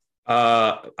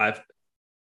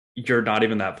 You're not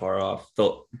even that far off.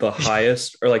 The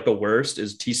highest or like the worst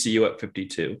is TCU at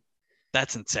 52.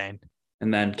 That's insane.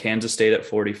 And then Kansas State at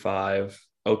 45,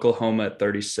 Oklahoma at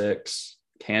 36,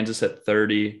 Kansas at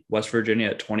 30, West Virginia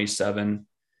at 27,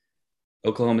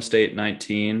 Oklahoma State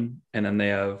 19, and then they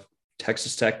have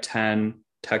Texas Tech 10,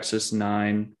 Texas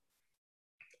 9,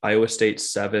 Iowa State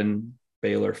 7,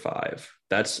 Baylor 5.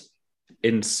 That's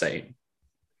insane.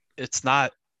 It's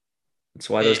not.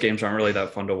 That's why those games aren't really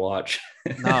that fun to watch.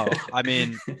 No, I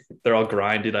mean, they're all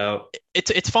grinded out.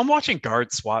 It's fun watching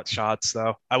guard swat shots,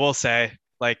 though. I will say,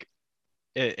 like,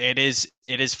 it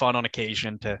is fun on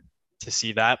occasion to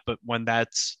see that, but when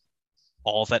that's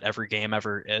all that every game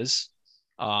ever is,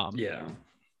 yeah.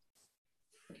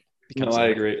 No, I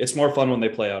agree. It's more fun when they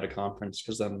play out of conference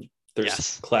because then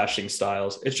there's clashing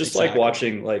styles. It's just like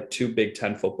watching like 2 Big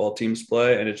 10 football teams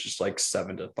play, and it's just like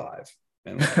 7-5.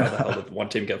 And like, how the hell did one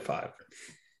team get 5?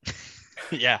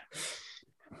 Yeah.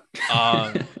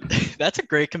 That's a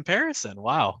great comparison.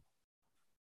 Wow.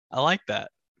 I like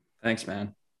that. Thanks,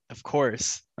 man. Of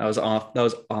course. That was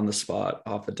on the spot,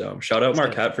 off the dome. Shout out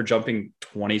Marquette for jumping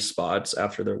 20 spots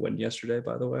after their win yesterday,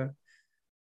 by the way.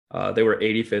 They were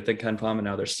 85th in KenPom, and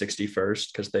now they're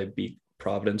 61st because they beat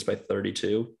Providence by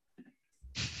 32.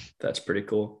 That's pretty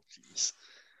cool.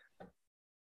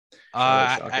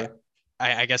 I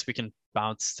guess we can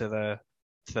bounce to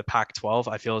the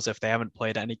Pac-12. I feel as if they haven't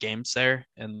played any games there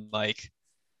in like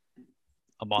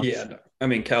a month. Yeah, no. I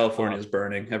mean, California is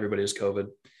burning. Everybody has COVID.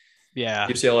 Yeah.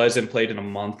 UCLA hasn't played in a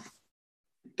month.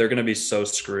 They're going to be so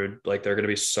screwed. Like, they're going to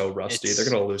be so rusty. They're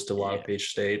going to lose to Long Beach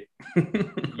State.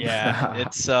 Yeah,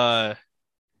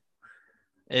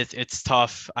 it's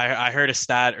tough. I heard a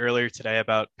stat earlier today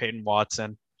about Peyton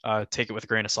Watson. Take it with a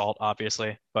grain of salt,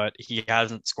 obviously, but he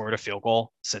hasn't scored a field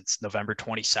goal since November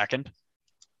 22nd.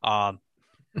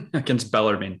 Against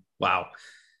Bellarmine. Wow.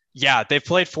 Yeah, they've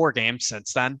played 4 games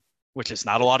since then, which is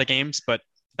not a lot of games, but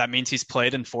that means he's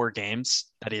played in 4 games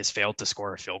that he has failed to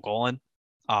score a field goal in.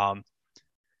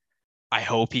 I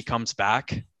hope he comes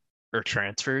back or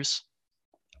transfers.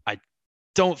 I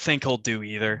don't think he'll do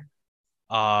either.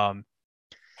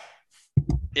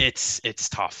 It's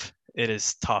tough. It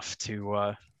is tough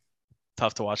to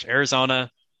watch. Arizona,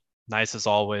 nice as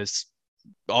always.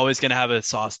 Always gonna have a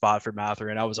soft spot for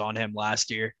Matherin. I was on him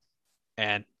last year,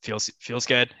 and feels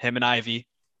good. Him and Ivy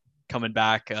coming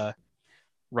back,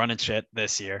 running shit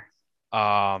this year.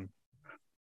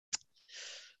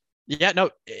 Yeah, no,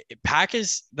 the pack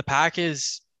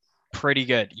is pretty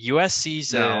good.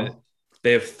 USC's No,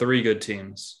 they have 3 good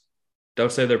teams.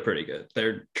 Don't say they're pretty good.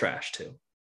 They're trash too.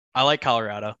 I like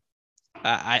Colorado.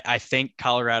 I think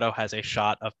Colorado has a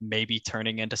shot of maybe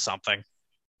turning into something.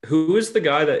 Who is the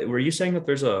guy that were you saying that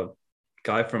there's a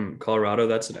guy from Colorado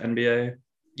that's an NBA?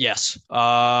 Yes.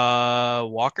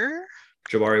 Walker?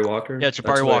 Jabari Walker? Yeah, That's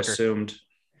Jabari what I Walker. assumed.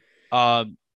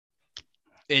 Um,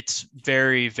 it's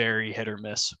very, very hit or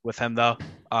miss with him though.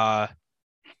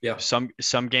 Yeah. Some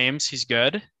games he's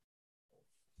good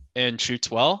and shoots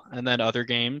well, and then other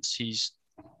games he's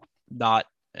not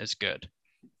as good.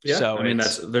 Yeah, So I mean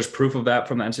it's- there's proof of that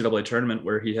from the NCAA tournament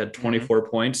where he had 24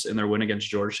 points in their win against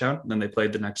Georgetown. And then they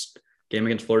played the next game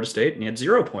against Florida State, and he had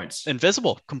 0 points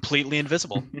invisible, completely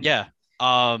invisible. Yeah.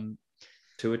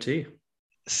 to a T.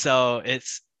 So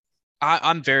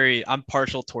I'm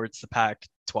partial towards the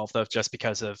Pac-12 though, just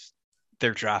because of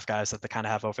their draft guys that they kind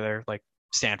of have over there. Like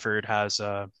Stanford has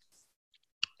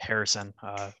Harrison,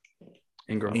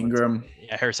 Ingram.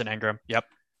 yeah, Harrison Ingram. Yep.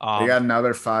 They got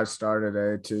another 5-star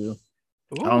today too.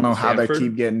 Ooh, I don't know how Stanford? they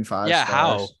keep getting 5 Yeah,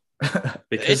 stars.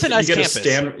 Because It's a nice you get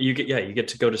campus. you get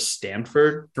to go to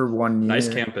Stanford. For 1 year. Nice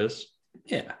campus.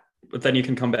 Yeah. But then you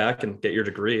can come back and get your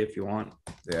degree if you want.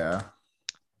 Yeah.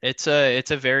 It's a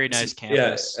very nice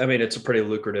campus. Yeah, I mean it's a pretty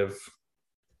lucrative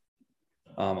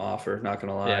offer, not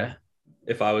gonna lie. Yeah.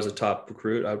 If I was a top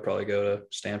recruit, I'd probably go to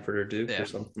Stanford or Duke Yeah. or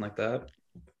something like that.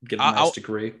 Get a I'll- nice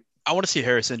degree. I want to see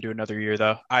Harrison do another year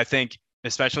though. I think,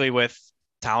 especially with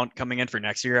talent coming in for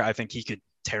next year, I think he could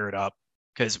tear it up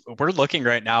because we're looking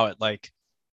right now at like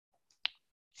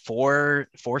four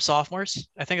sophomores,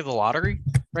 I think, of the lottery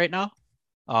right now.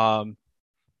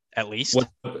 At least.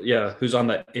 Who's on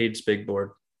the AIDS big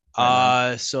board?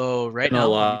 So right In the now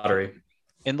lottery.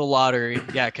 in the lottery,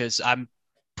 yeah, because I'm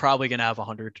probably gonna have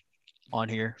 100 on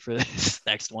here for this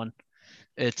next one.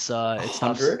 It's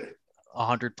 100?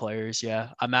 100 players. Yeah,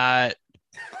 I'm at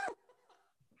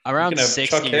around You can have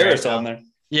 60 Chuck Harris right on now. there.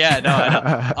 Yeah, no,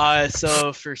 I know.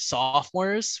 So for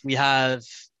sophomores, I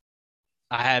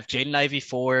have Jaden Ivey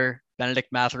 4,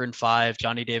 Benedict Matherin 5,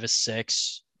 Johnny Davis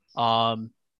 6,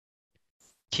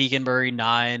 Keegan Murray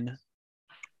 9.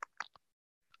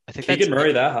 I think Keegan that's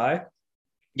Murray it. that high?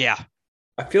 Yeah,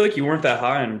 I feel like you weren't that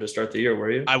high on him to start the year,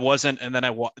 were you? I wasn't, and then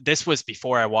this was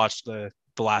before I watched the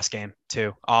last game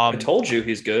too. I told you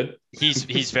he's good.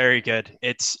 He's very good.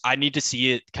 I need to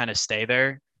see it kind of stay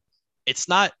there. It's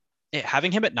not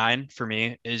having him at 9 for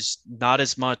me is not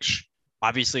as much.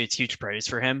 Obviously, it's huge praise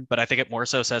for him, but I think it more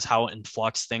so says how in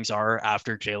flux things are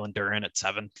after Jalen Duren at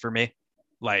 7 for me.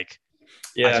 Like,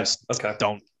 Yeah. I just Okay.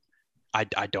 I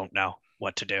don't know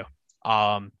what to do.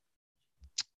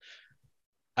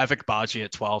 I have Agbaji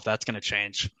at 12. That's going to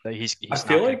change. He's I not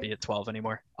feel going to like- be at 12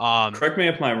 anymore. Correct me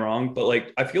if I'm wrong, but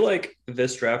like I feel like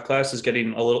this draft class is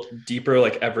getting a little deeper.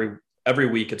 Like every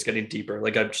week, it's getting deeper.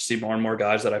 Like I just see more and more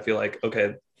guys that I feel like,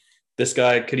 okay, this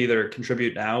guy could either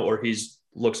contribute now or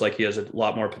looks like he has a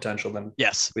lot more potential than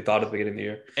Yes, we thought at the beginning of the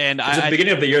year. and Because at the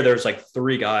beginning of the year, there was like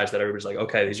 3 guys that everybody's like,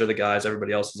 okay, these are the guys.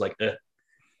 Everybody else is like, eh.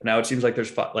 Now it seems like there's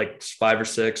 5 or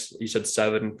 6. You said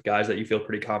 7 guys that you feel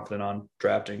pretty confident on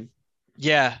drafting.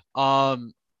 Yeah,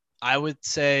 I would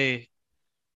say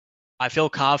I feel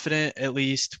confident at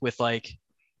least with like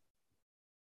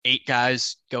 8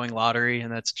 guys going lottery,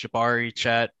 and that's Jabari,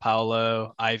 Chet,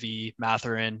 Paolo, Ivy,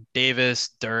 Matherin,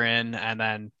 Davis, Duren, and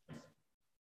then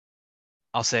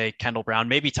I'll say Kendall Brown,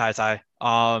 maybe Ty.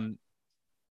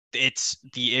 It's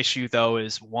the issue though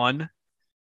is one,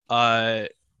 the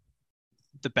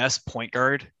best point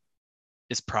guard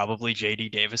is probably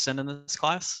JD Davison in this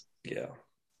class. Yeah.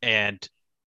 And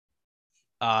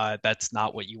that's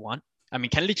not what you want. I mean,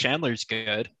 Kennedy Chandler's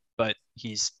good, but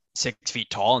he's 6 feet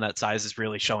tall, and that size is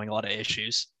really showing a lot of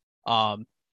issues.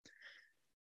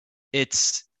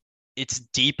 It's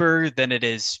deeper than it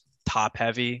is top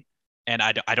heavy, and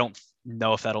I don't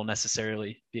know if that'll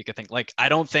necessarily be a good thing. Like, I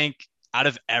don't think out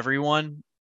of everyone,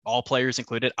 all players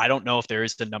included, I don't know if there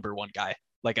is the number one guy,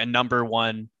 like a number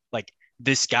one, like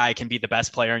this guy can be the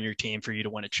best player on your team for you to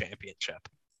win a championship.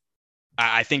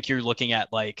 I think you're looking at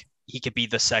like he could be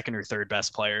the second or third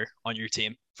best player on your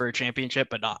team for a championship,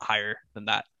 but not higher than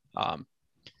that.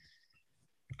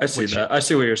 I see that. I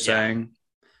see what you're saying.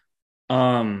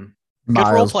 role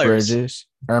Miles players. Bridges.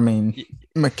 I mean,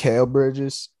 Mikal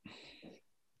Bridges.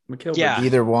 Mikal Yeah. Bridges.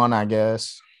 Either one, I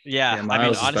guess. Yeah, Yeah, I mean,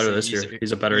 Miles is better honestly, this year.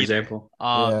 He's a better either. example.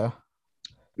 Yeah.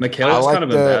 Mikal I has like kind of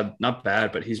been the- bad, not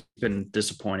bad, but he's been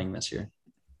disappointing this year.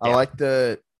 I Yeah. like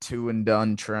the 2 and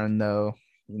done trend though.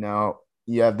 You know,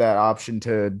 you have that option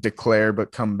to declare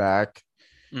but come back,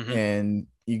 Mhm. and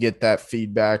you get that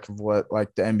feedback of what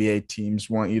like the NBA teams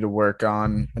want you to work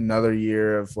on. Another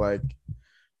year of like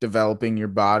developing your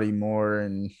body more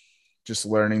and just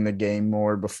learning the game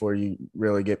more before you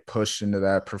really get pushed into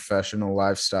that professional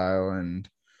lifestyle. And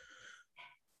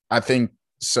I think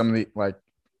some of the like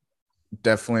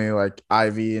definitely like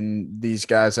Ivy and these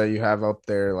guys that you have up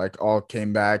there like all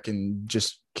came back and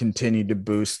just continued to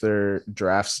boost their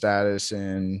draft status,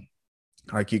 and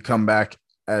like you come back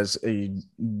as a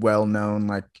well-known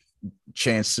like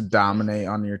chance to dominate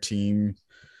on your team.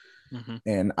 Mhm.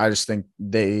 And I just think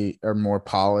they are more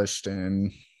polished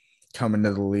and coming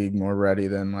to the league more ready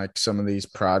than like some of these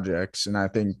projects. And I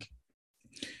think,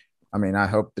 I mean, I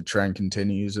hope the trend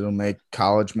continues. It'll make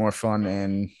college more fun,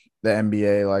 and the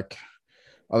NBA, like,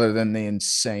 other than the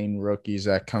insane rookies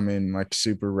that come in like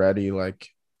super ready, like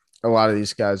a lot of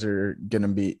these guys are gonna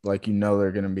be like, you know,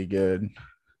 they're gonna be good.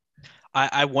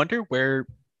 I wonder where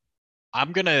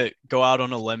I'm gonna go out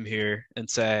on a limb here and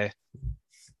say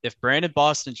if Brandon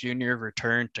Boston Jr.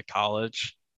 returned to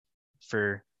college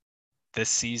for this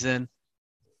season,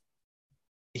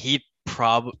 he'd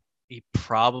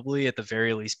probably at the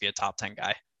very least be a top 10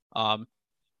 guy.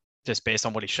 Just based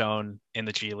on what he's shown in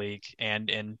the G League and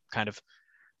in kind of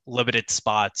limited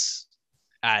spots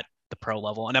at the pro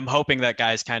level. And I'm hoping that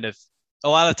guys kind of a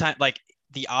lot of the time, like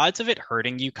the odds of it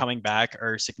hurting you coming back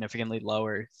are significantly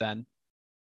lower than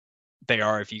they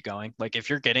are if you going. Like if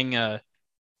you're getting a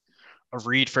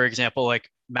read, for example, like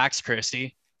Max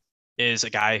Christie is a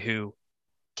guy who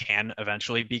can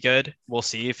eventually be good. We'll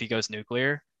see if he goes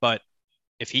nuclear, but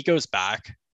if he goes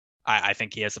back, I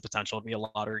think he has the potential to be a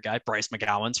lottery guy. Bryce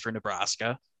McGowan's for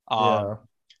Nebraska. Yeah.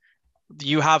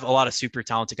 You have a lot of super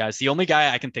talented guys. The only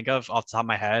guy I can think of off the top of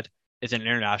my head is an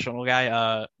international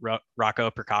guy,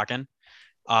 Rocco Perkakin.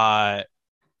 I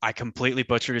completely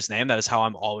butchered his name. That is how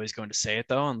I'm always going to say it,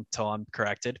 though, until I'm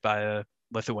corrected by a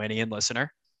Lithuanian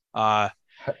listener. But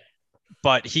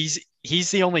he's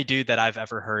the only dude that I've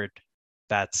ever heard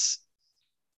that's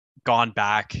gone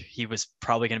back. He was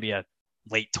probably going to be a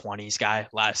late 20s guy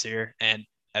last year, and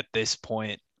at this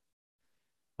point,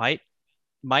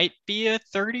 might be a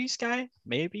 30s guy,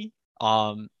 maybe.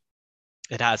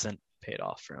 It hasn't paid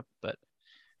off for him, but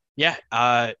yeah,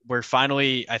 we're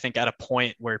finally, I think, at a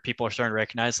point where people are starting to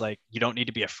recognize like you don't need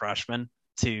to be a freshman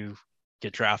to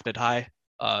get drafted high.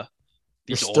 You're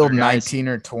These still older guys, 19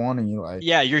 or 20. Like,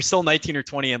 yeah, you're still 19 or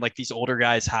 20, and like these older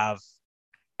guys have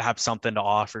something to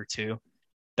offer too.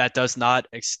 That does not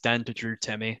extend to Drew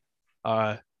Timme.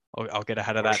 I'll get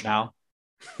ahead of that now.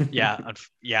 Yeah.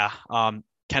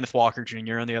 Kenneth Walker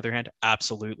Jr. on the other hand,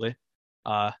 absolutely.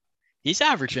 He's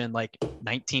averaging like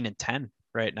 19 and 10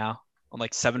 right now on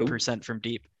like 7% from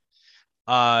deep.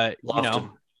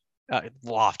 Lofton.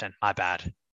 Lofton, my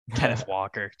bad. Kenneth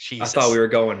Walker. Jesus. I thought we were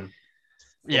going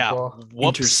Yeah.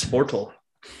 Whoops. intersportal.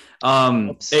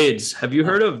 Whoops. AIDS, have you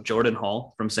heard of Jordan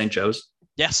Hall from St. Joe's?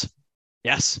 Yes.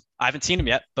 I haven't seen him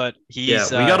yet, but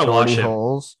he's we gotta watch Jordy him.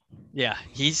 Holes. Yeah,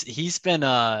 he's been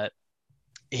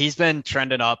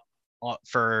trending up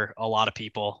for a lot of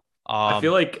people. I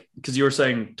feel like because you were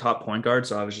saying top point guard,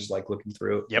 so I was just like looking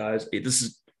through Yep. guys. This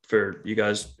is for you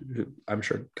guys who I'm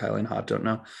sure Kylie and Hot don't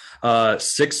know.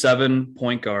 6'7"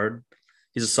 point guard.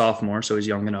 He's a sophomore, so he's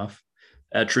young enough.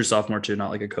 A true sophomore too,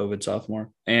 not like a COVID sophomore.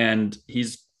 And he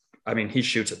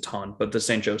shoots a ton, but the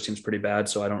St. Joe's team's pretty bad,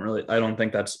 so I don't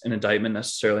think that's an indictment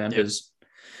necessarily on his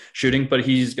shooting. But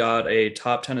he's got a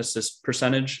top 10 assist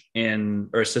percentage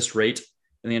assist rate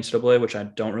in the NCAA, which I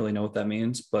don't really know what that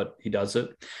means, but he does it.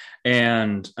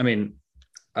 And I mean,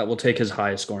 I will take his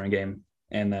highest scoring game,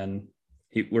 and then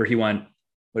where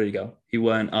did he go? He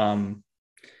went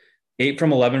 8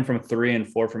 from 11 from 3 and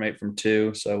 4 from 8 from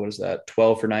 2. So what is that?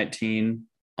 12 for 19.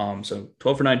 So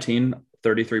 12 for 19,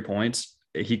 33 points.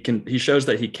 He shows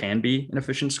that he can be an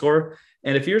efficient scorer.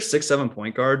 And if you're a 6'7"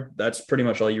 point guard, that's pretty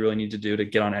much all you really need to do to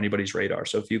get on anybody's radar.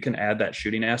 So if you can add that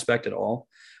shooting aspect at all,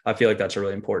 I feel like that's a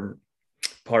really important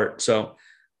part. So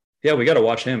yeah, we got to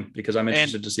watch him because I'm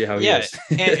interested to see how he is.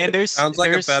 and there's Sounds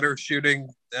like a better shooting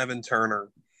Evan Turner.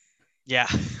 Yeah.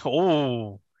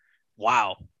 Oh,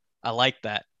 wow. I like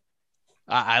that.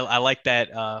 I like that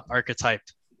archetype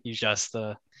you just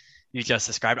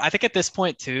described. I think at this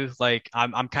point too, like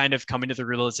I'm kind of coming to the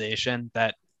realization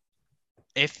that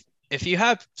if you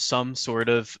have some sort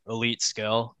of elite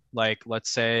skill, like let's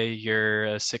say you're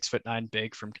a 6'9"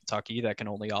 big from Kentucky that can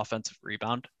only offensive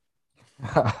rebound,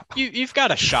 you've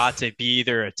got a shot to be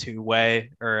either a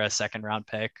two-way or a second round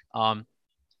pick.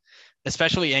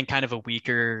 Especially in kind of a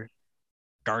weaker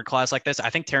guard class like this. I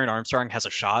think Taron Armstrong has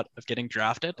a shot of getting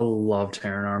drafted. I love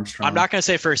Taron Armstrong. I'm not going to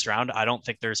say first round. I don't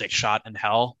think there's a shot in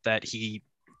hell that he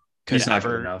could He's not good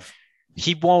ever. enough.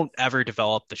 He won't ever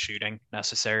develop the shooting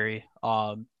necessary.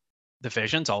 The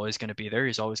vision's always going to be there.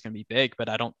 He's always going to be big, but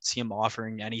I don't see him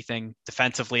offering anything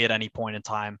defensively at any point in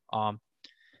time.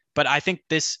 But I think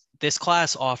this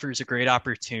class offers a great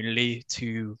opportunity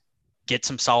to get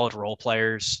some solid role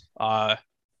players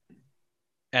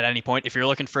at any point. If you're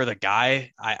looking for the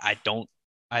guy, I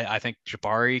think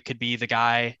Jabari could be the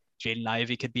guy. Jaden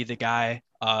Ivey could be the guy.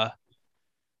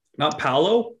 Not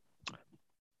Paolo?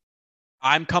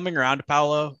 I'm coming around to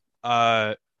Paolo.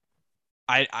 I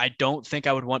don't think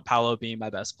I would want Paolo being my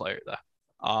best player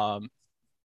though.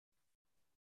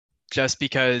 Just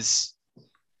because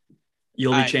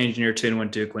You'll be changing your tune when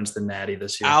Duke wins the Natty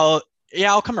this year.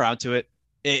 I'll come around to it.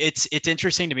 It's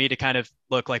interesting to me to kind of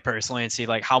look like personally and see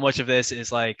like how much of this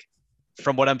is like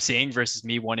from what I'm seeing versus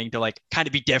me wanting to like kind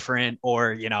of be different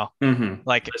or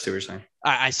like I see what you're saying.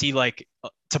 I see like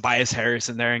Tobias Harris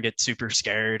in there and get super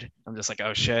scared. I'm just like,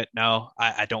 oh shit, no,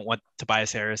 I don't want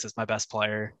Tobias Harris as my best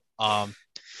player. I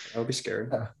would be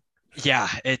scared. Yeah,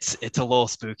 it's a little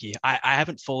spooky. I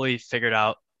haven't fully figured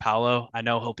out Paolo. I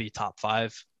know he'll be top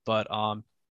 5, but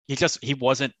he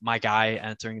wasn't my guy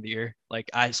entering the year. Like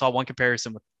I saw one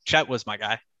comparison with Chet was my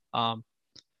guy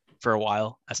for a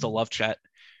while. I still love Chet.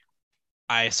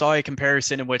 I saw a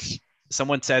comparison in which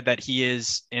someone said that he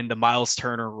is in the Miles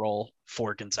Turner role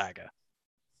for Gonzaga.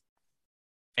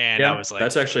 And I was like,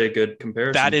 that's actually a good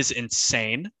comparison. That is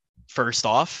insane. First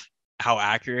off, how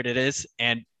accurate it is.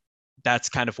 And that's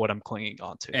kind of what I'm clinging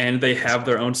on to. And they have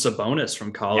their own Sabonis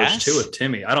from college too with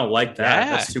Timmy. I don't like that.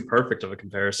 Yeah. That's too perfect of a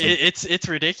comparison. It's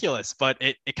ridiculous, but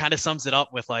it kind of sums it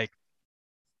up with like,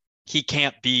 he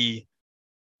can't be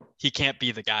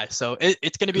the guy. So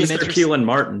it's going to be an interesting. Keelan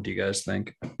Martin, do you guys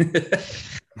think?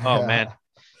 Oh man,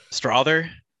 Strother,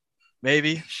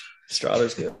 maybe.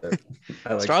 Strother's good.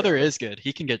 Strother is good.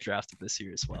 He can get drafted this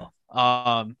year as well.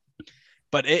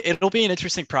 But it'll be an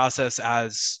interesting process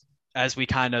as we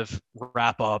kind of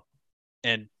wrap up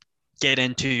and get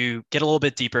a little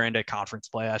bit deeper into conference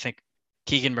play. I think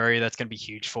Keegan Murray, that's going to be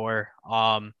huge for.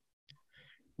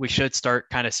 We should start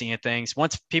kind of seeing things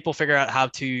once people figure out how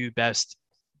to best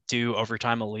do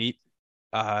overtime elite.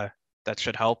 That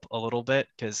should help a little bit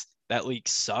because that league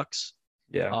sucks.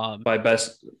 Yeah.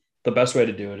 The best way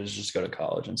to do it is just go to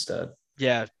college instead.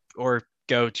 Yeah. Or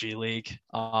go G League.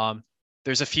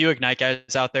 There's a few Ignite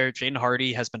guys out there. Jaden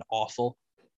Hardy has been awful.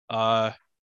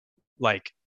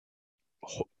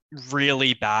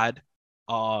 Really bad.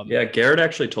 Garrett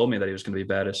actually told me that he was going to be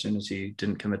bad as soon as he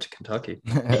didn't commit to Kentucky.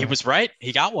 He was right.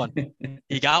 He got one.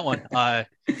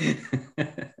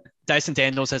 Dyson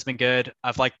Daniels has been good.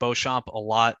 I've liked Beauchamp a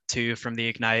lot too from the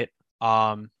Ignite.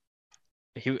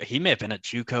 He may have been at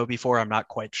JUCO before. I'm not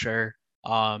quite sure.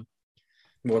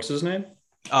 What's his name?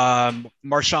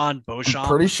 Marshawn Beauchamp. I'm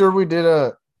pretty sure we did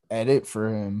a edit for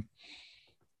him.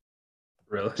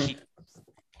 Really?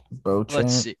 Beauchamp.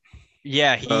 Let's see.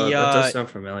 Yeah, that does sound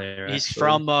familiar. He's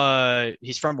from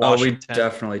Washington. Oh, we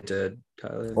definitely did,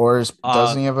 Tyler. Or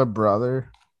doesn't he have a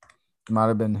brother? Might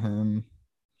have been him.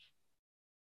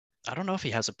 I don't know if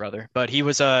he has a brother, but he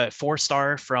was a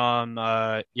 4-star from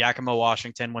Yakima,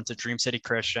 Washington. Went to Dream City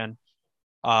Christian.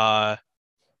 He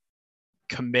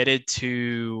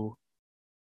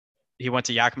went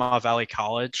to Yakima Valley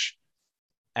College,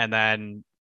 and then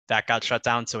that got shut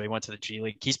down, so he went to the G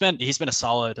League. He's been a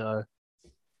solid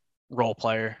role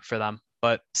player for them,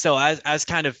 but still, as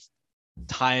kind of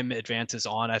time advances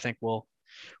on, I think we'll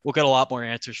get a lot more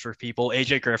answers for people.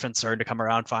 AJ Griffin's starting to come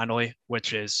around finally,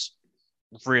 which is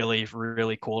really,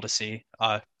 really cool to see.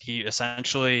 He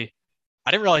essentially,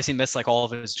 I didn't realize he missed like all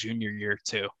of his junior year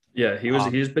too. Yeah,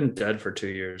 he's been dead for 2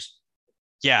 years.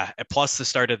 Yeah, plus the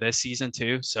start of this season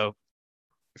too. So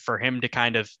for him to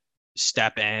kind of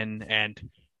step in and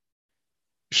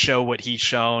show what he's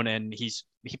shown, and he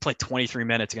played 23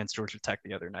 minutes against Georgia Tech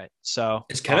the other night. So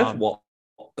is Kenneth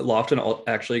Lofton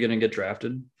actually going to get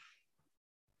drafted?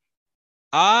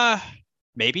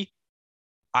 Maybe.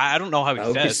 I don't know how he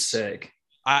fits. That would be sick.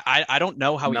 I don't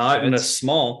know how not he fits. In a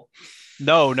small.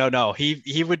 No.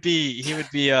 He would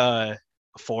be a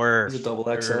 4. He's a double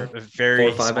XL. A very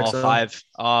 4 or 5 small XL.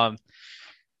 5.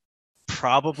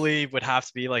 Probably would have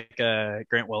to be like a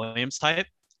Grant Williams type.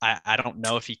 I don't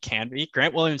know if he can be.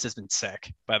 Grant Williams has been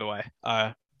sick, by the way.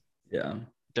 Yeah.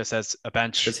 Just as a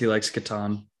bench. Because he likes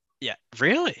Catan. Yeah.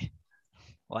 Really?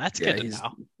 Well, that's good to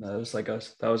know. That was like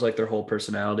us. That was like their whole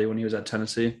personality when he was at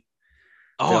Tennessee.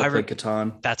 Oh, They all played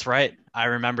Catan. that's right. I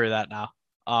remember that now.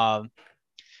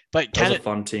 But That was a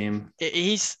fun team.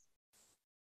 he's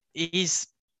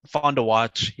fun to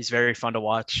watch. He's very fun to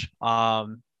watch.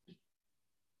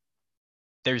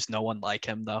 There's no one like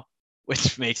him though,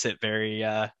 which makes it very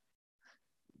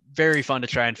very fun to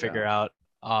try and figure out.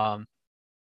 The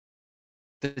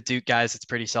Duke guys, it's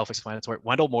pretty self-explanatory.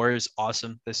 Wendell Moore is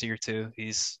awesome this year too.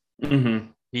 He's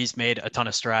made a ton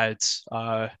of strides.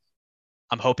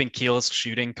 I'm hoping Keel's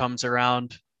shooting comes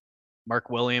around. Mark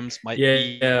Williams might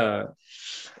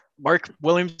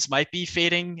be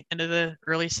fading into the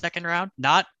early second round.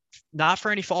 Not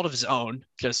for any fault of his own,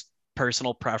 just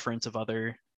personal preference of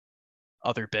other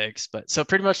bigs. But so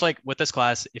pretty much like with this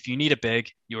class, if you need a big,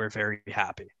 you are very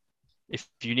happy. If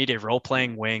you need a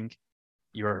role-playing wing,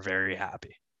 you are very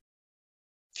happy.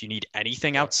 If you need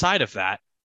anything outside of that,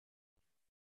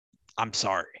 I'm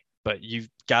sorry, but you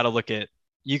got to look at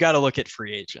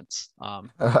free agents.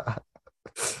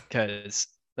 Because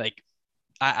like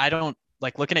I don't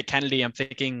like looking at Kennedy. I'm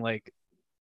thinking like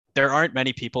there aren't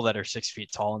many people that are 6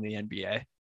 feet tall in the NBA.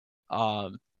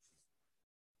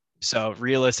 So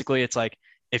realistically, it's like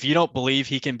if you don't believe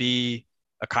he can be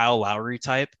a Kyle Lowry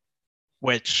type,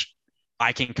 which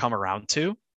I can come around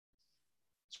to,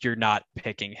 you're not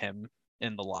picking him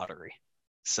in the lottery.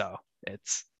 So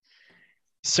it's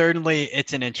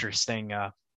an interesting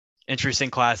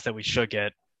class that we should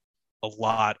get a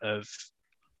lot of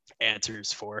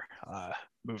answers for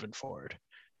moving forward.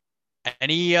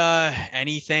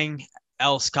 Anything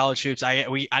else college hoops?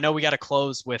 I know we got to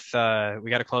close with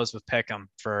Pick'em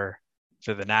for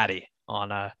the Natty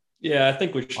on I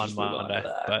think we should on Monday.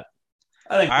 But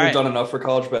I think we've done enough for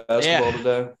college basketball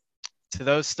today. To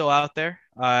those still out there,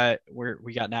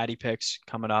 we got Natty picks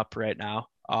coming up right now.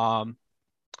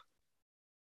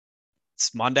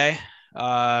 It's Monday.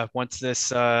 Once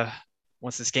this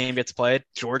game gets played,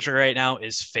 Georgia right now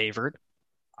is favored.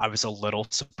 I was a little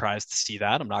surprised to see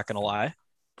that. I'm not gonna lie,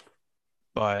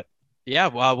 but yeah,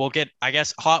 well, we'll get. I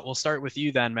guess Hot. We'll start with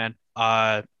you then, man.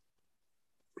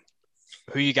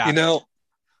 Who you got? You know,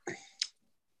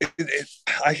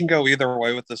 I can go either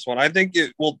way with this one. I think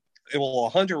it will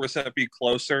 100% be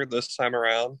closer this time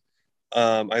around.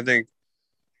 I think,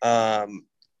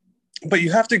 but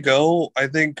you have to go, I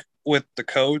think, with the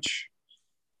coach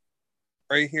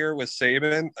right here with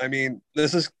Saban. I mean,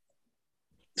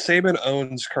 Saban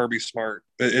owns Kirby Smart.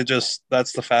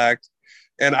 That's the fact.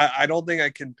 And I don't think I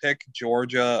can pick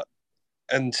Georgia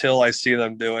until I see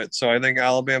them do it. So I think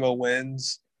Alabama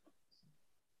wins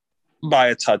by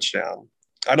a touchdown.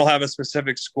 I don't have a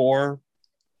specific score,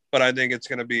 but I think it's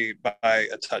going to be by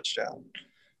a touchdown.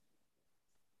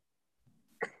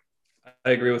 I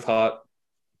agree with Hot.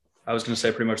 I was going to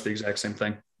say pretty much the exact same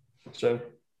thing. So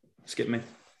skip me.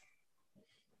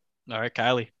 All right,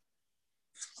 Kylie.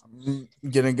 I'm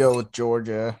going to go with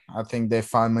Georgia. I think they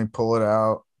finally pull it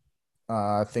out.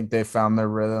 I think they found their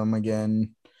rhythm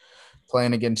again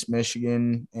playing against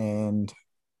Michigan. And,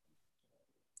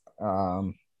 I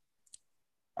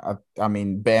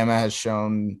mean, Bama has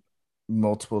shown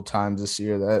multiple times this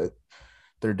year that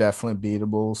they're definitely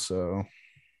beatable. So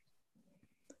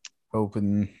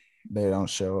hoping they don't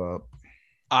show up.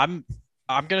 I'm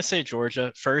going to say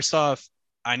Georgia. First off,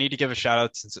 I need to give a shout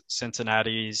out to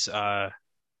Cincinnati's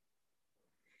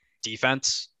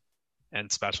defense and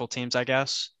special teams, I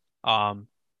guess.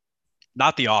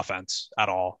 Not the offense at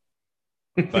all.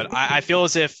 But I feel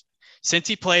as if since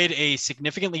he played a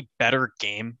significantly better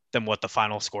game than what the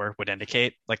final score would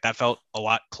indicate, like that felt a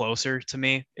lot closer to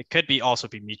me. It could also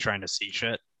be me trying to see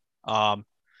shit.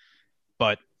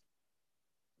 But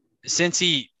since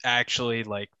he actually,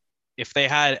 like, if they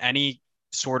had any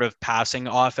sort of passing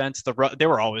offense, they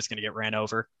were always going to get ran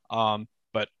over.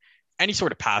 But any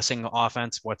sort of passing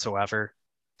offense whatsoever,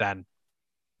 then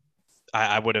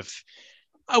I would have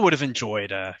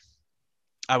enjoyed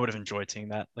seeing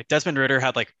that. Like Desmond Ridder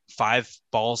had like 5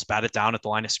 balls batted down at the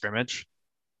line of scrimmage,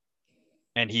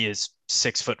 and he is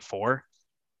 6'4".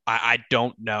 I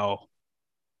don't know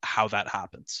how that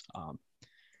happens.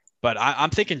 But I'm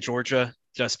thinking Georgia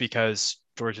just because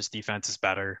Georgia's defense is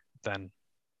better than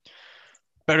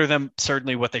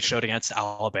certainly what they showed against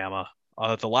Alabama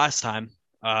the last time.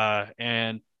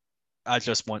 And I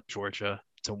just want Georgia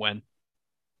to win.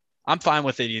 I'm fine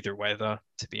with it either way, though,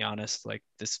 to be honest. Like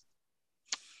this,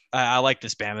 I like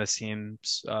this Bama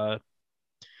team's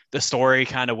the story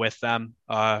kind of with them.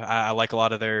 I like a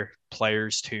lot of their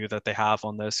players too that they have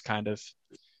on this kind of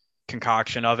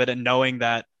concoction of it, and knowing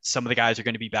that some of the guys are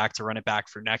going to be back to run it back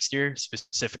for next year,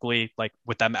 specifically like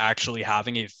with them actually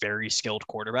having a very skilled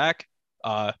quarterback.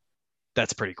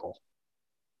 That's pretty cool.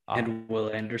 And Will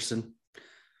Anderson.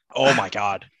 Oh my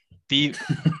God.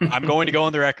 I'm going to go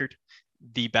on the record.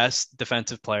 The best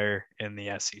defensive player in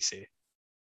the SEC.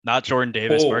 Not Jordan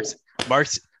Davis. Oh.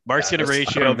 Mark's Yeah, gonna I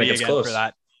ratio don't think me it's again close. for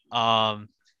that.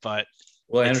 But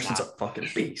Will It's Anderson's a not. fucking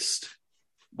beast.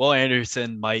 Will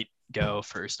Anderson might go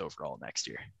first overall next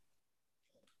year.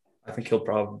 I think he'll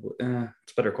probably.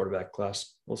 It's a better quarterback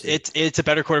class. We'll see. It's a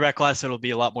better quarterback class. It'll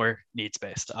be a lot more needs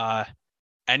based.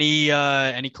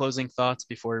 Any closing thoughts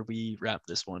before we wrap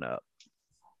this one up?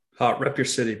 Hot, rep your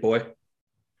city, boy.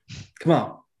 Come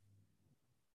on,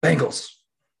 Bengals.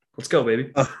 Let's go,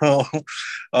 baby.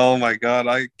 Oh my God.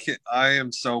 I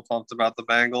am so pumped about the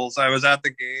Bengals. I was at the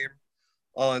game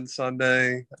on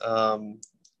Sunday.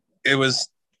 It was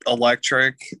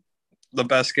electric. The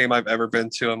best game I've ever been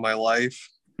to in my life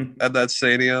at that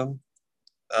stadium.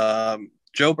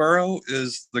 Joe Burrow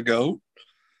is the GOAT.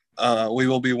 We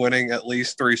will be winning at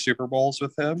least 3 Super Bowls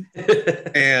with him.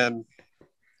 And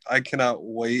I cannot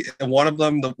wait. And one of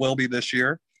them will be this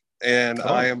year. And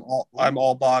I'm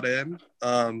all bought in.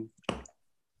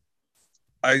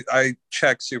 I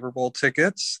check Super Bowl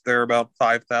tickets. They're about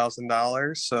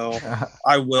 $5,000, so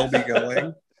I will be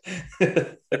going.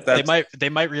 They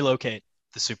might relocate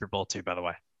the Super Bowl too, by the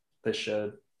way. They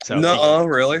should. So No,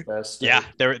 really? yeah,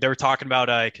 they were talking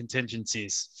about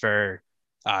contingencies for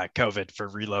COVID for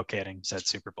relocating said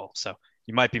Super Bowl. So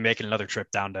you might be making another trip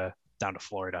down to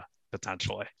Florida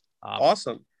potentially.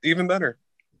 Awesome. Even better.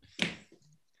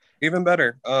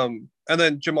 And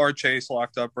then Jamar Chase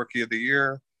locked up Rookie of the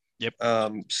Year. Yep.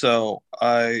 So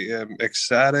I am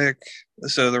ecstatic.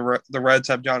 So the Reds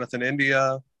have Jonathan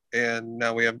India, and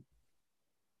now we have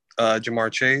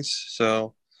Jamar Chase.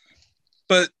 So,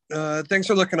 but things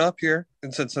are looking up here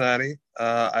in Cincinnati.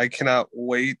 I cannot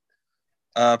wait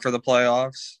for the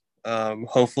playoffs.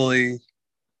 Hopefully,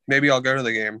 maybe I'll go to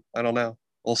the game. I don't know.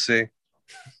 We'll see.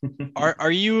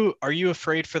 Are you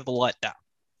afraid for the letdown?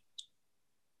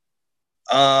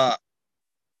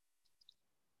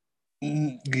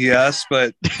 Yes,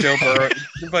 but Joe Burrow,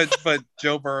 but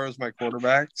Joe Burrow is my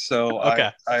quarterback, so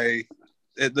Okay.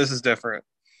 This is different.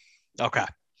 Okay.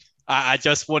 I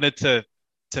just wanted to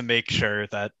make sure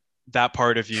that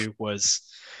part of you was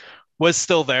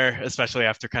still there, especially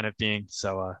after kind of being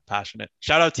so passionate.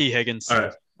 Shout out T. Higgins. All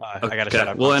right. I got to shout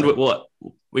out.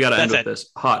 We got to end That's with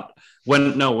this. Hot.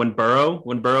 When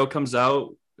Burrow comes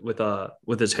out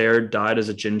with his hair dyed as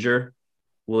a ginger,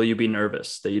 will you be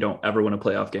nervous that you don't ever win a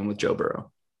playoff game with Joe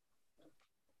Burrow?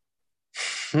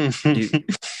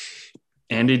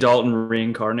 Andy Dalton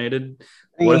reincarnated?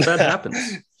 What if that happens?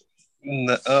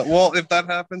 Well, if that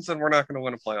happens, then we're not going to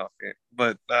win a playoff game.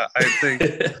 But I think,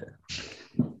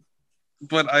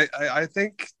 I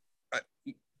think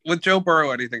with Joe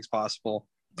Burrow, anything's possible.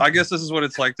 I guess this is what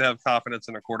it's like to have confidence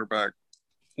in a quarterback.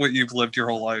 What you've lived your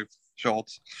whole life,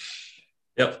 Schultz.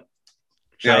 Yep.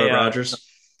 Shout out Rodgers.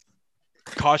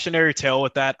 Cautionary tale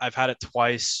with that. I've had it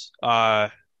twice.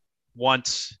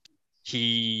 Once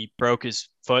he broke his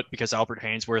foot because Albert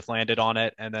Hainsworth landed on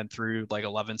it and then threw like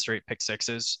 11 straight pick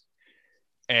sixes.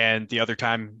 And the other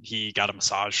time he got a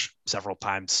massage several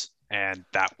times, and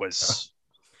that was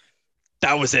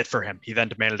it for him. He then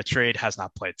demanded a trade, has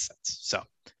not played since. So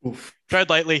tread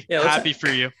lightly. Yeah, happy for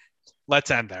you.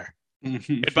 Let's end there.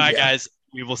 Goodbye, guys.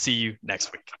 We will see you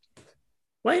next week.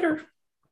 Later.